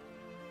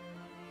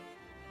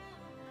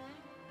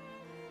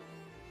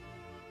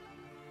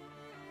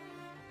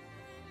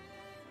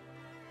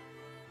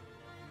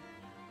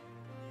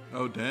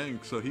 Oh dang,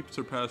 so he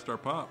surpassed our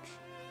pops.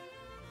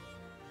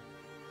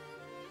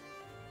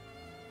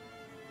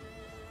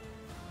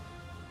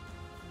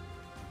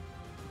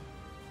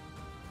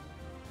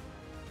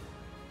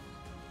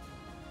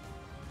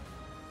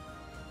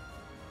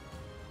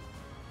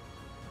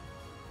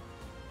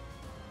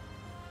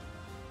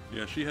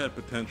 Yeah, she had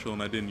potential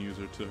and I didn't use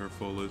her to her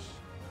fullest.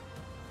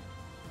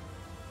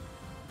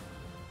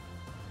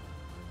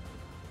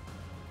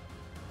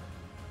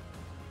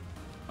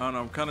 I don't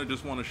know, I kind of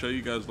just want to show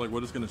you guys like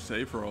what it's going to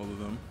say for all of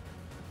them.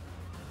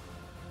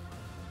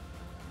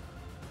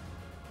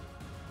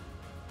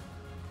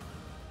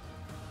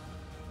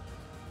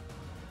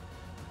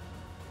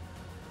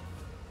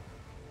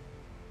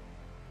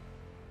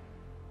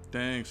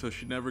 Dang, so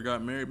she never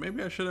got married.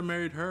 Maybe I should have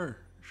married her.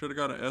 Should have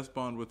got an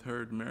S-bond with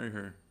her to marry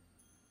her.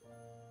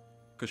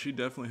 Because she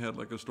definitely had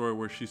like a story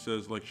where she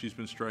says like she's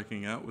been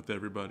striking out with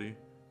everybody.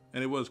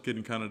 And it was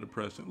getting kind of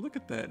depressing. Look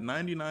at that,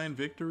 99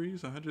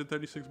 victories,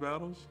 136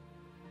 battles.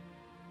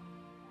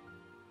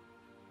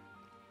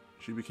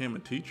 She became a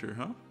teacher,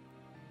 huh?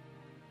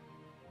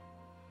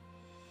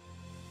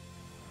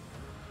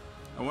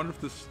 I wonder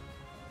if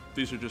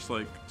these are just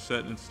like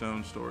set in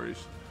stone stories.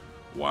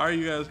 Why are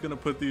you guys gonna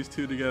put these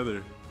two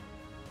together?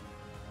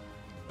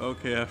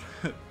 Okay,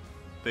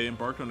 they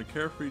embarked on a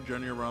carefree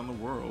journey around the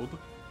world.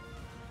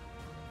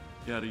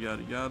 Yada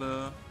yada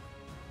yada.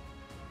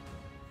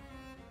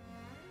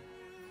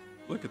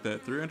 Look at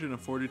that,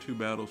 342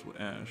 battles with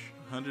Ash,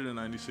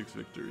 196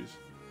 victories.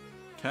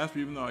 Casper,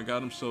 even though I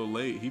got him so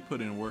late, he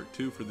put in work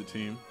too for the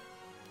team.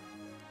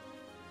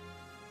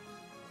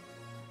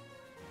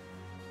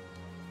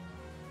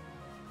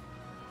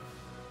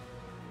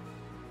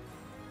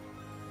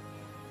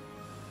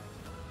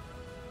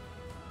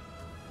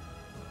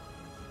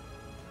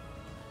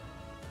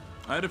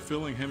 I had a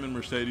feeling him and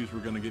Mercedes were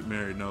gonna get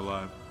married, no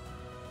lie.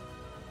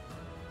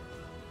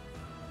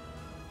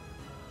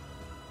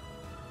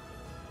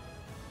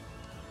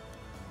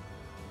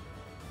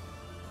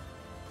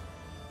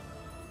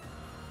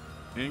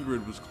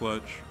 Ingrid was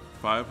clutch,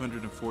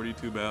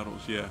 542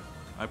 battles. Yeah,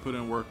 I put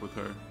in work with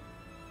her.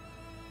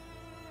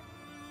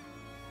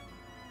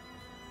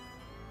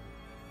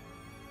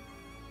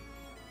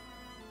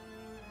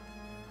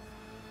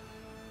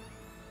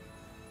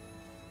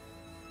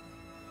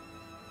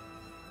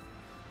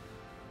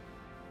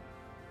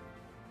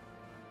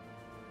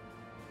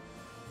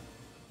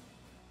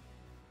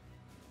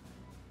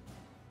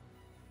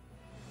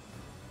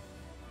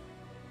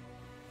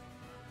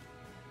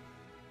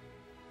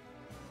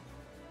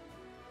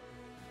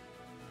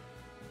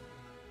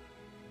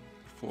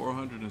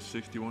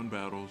 461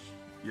 battles.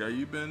 Yeah,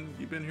 you've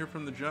been here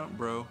from the jump,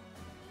 bro.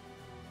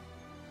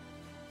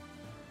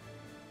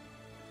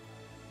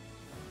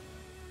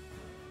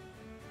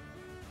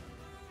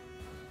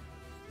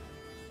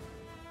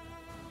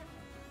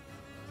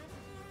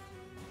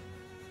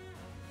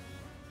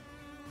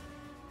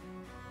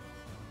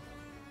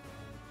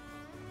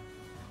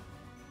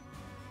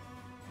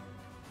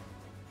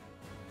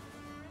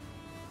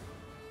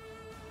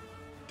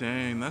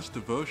 Dang, that's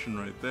devotion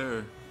right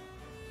there.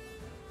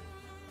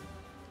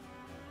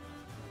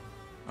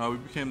 Oh, we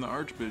became the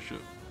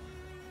Archbishop.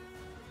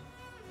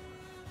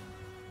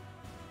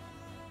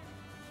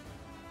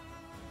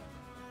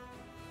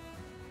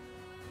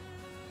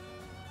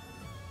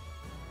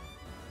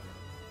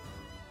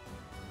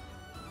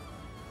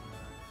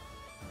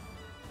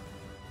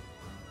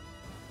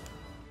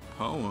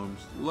 Poems.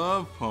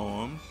 Love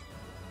poems.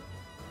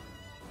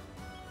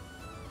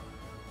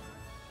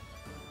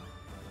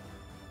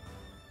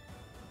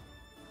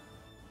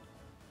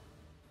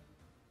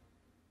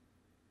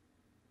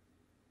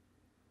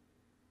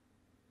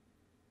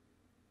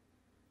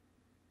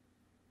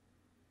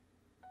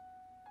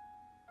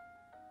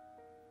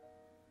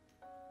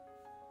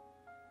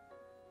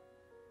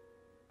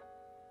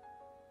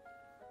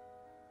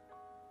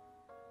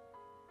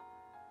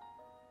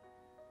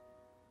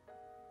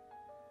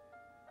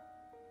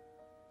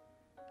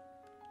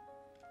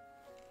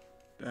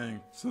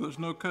 Dang, so there's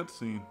no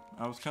cutscene.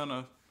 I was kind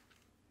of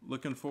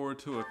looking forward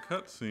to a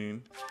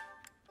cutscene.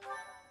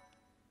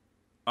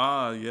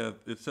 Ah, yeah,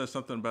 it says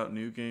something about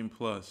New Game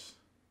Plus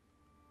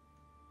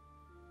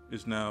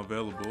is now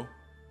available.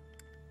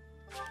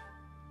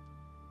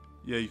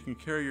 Yeah, you can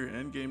carry your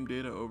endgame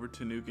data over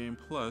to New Game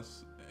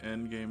Plus.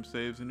 Endgame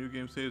saves and New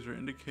Game saves are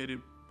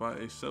indicated by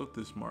a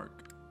Sothis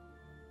mark.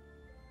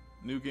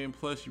 New Game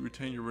Plus, you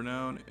retain your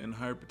renown and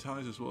higher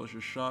battalions as well as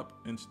your shop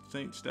and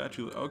saint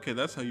statue. Okay,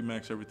 that's how you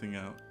max everything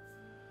out.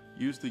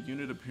 Use the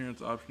unit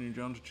appearance option in your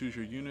general to choose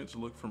your units.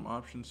 Look from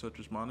options such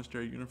as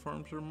monastery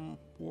uniforms or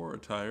war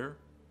attire.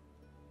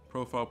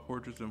 Profile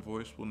portraits and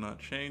voice will not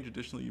change.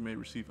 Additionally, you may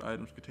receive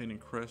items containing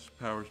crest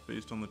powers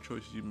based on the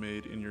choices you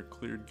made in your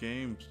cleared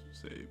game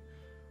save.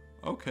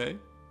 Okay.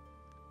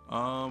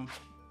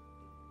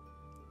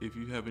 If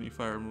you have any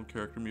Fire Emblem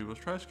character amiibos,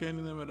 try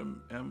scanning them at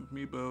an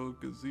amiibo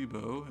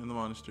gazebo in the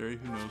monastery.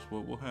 Who knows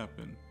what will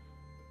happen.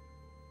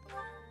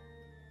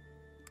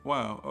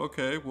 Wow,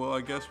 okay, well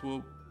I guess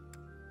we'll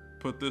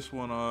put this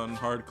one on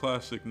hard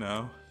classic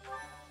now.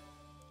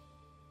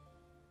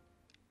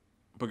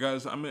 But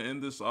guys, I'm gonna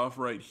end this off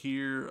right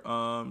here.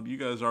 You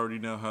guys already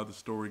know how the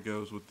story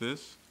goes with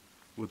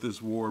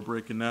this war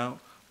breaking out.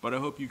 But I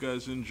hope you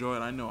guys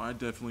enjoyed. I know I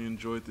definitely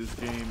enjoyed this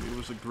game. It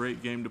was a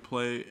great game to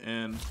play,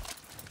 and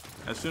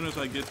as soon as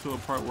I get to a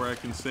part where I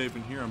can save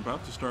in here, I'm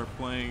about to start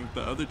playing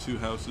the other two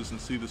houses and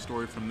see the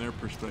story from their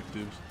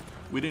perspectives.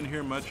 We didn't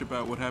hear much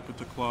about what happened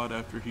to Claude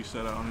after he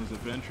set out on his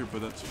adventure,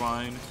 but that's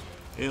fine.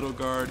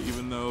 Edelgard,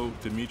 even though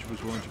Dimitri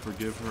was willing to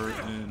forgive her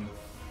and,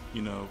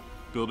 you know,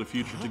 build a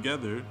future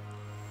together,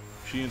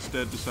 she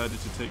instead decided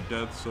to take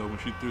death, so when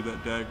she threw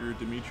that dagger,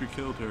 Dimitri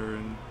killed her,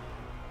 and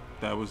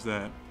that was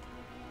that.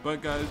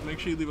 But guys, make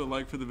sure you leave a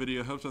like for the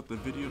video, helps out the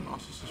video, and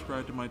also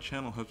subscribe to my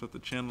channel, helps out the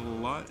channel a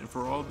lot. And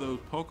for all those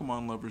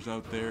Pokemon lovers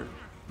out there,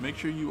 make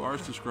sure you are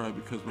subscribed,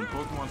 because when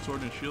Pokemon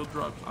Sword and Shield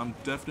drops, I'm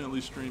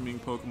definitely streaming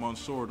Pokemon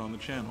Sword on the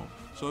channel.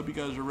 So I hope you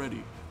guys are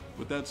ready.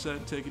 With that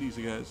said, take it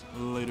easy guys.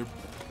 Later.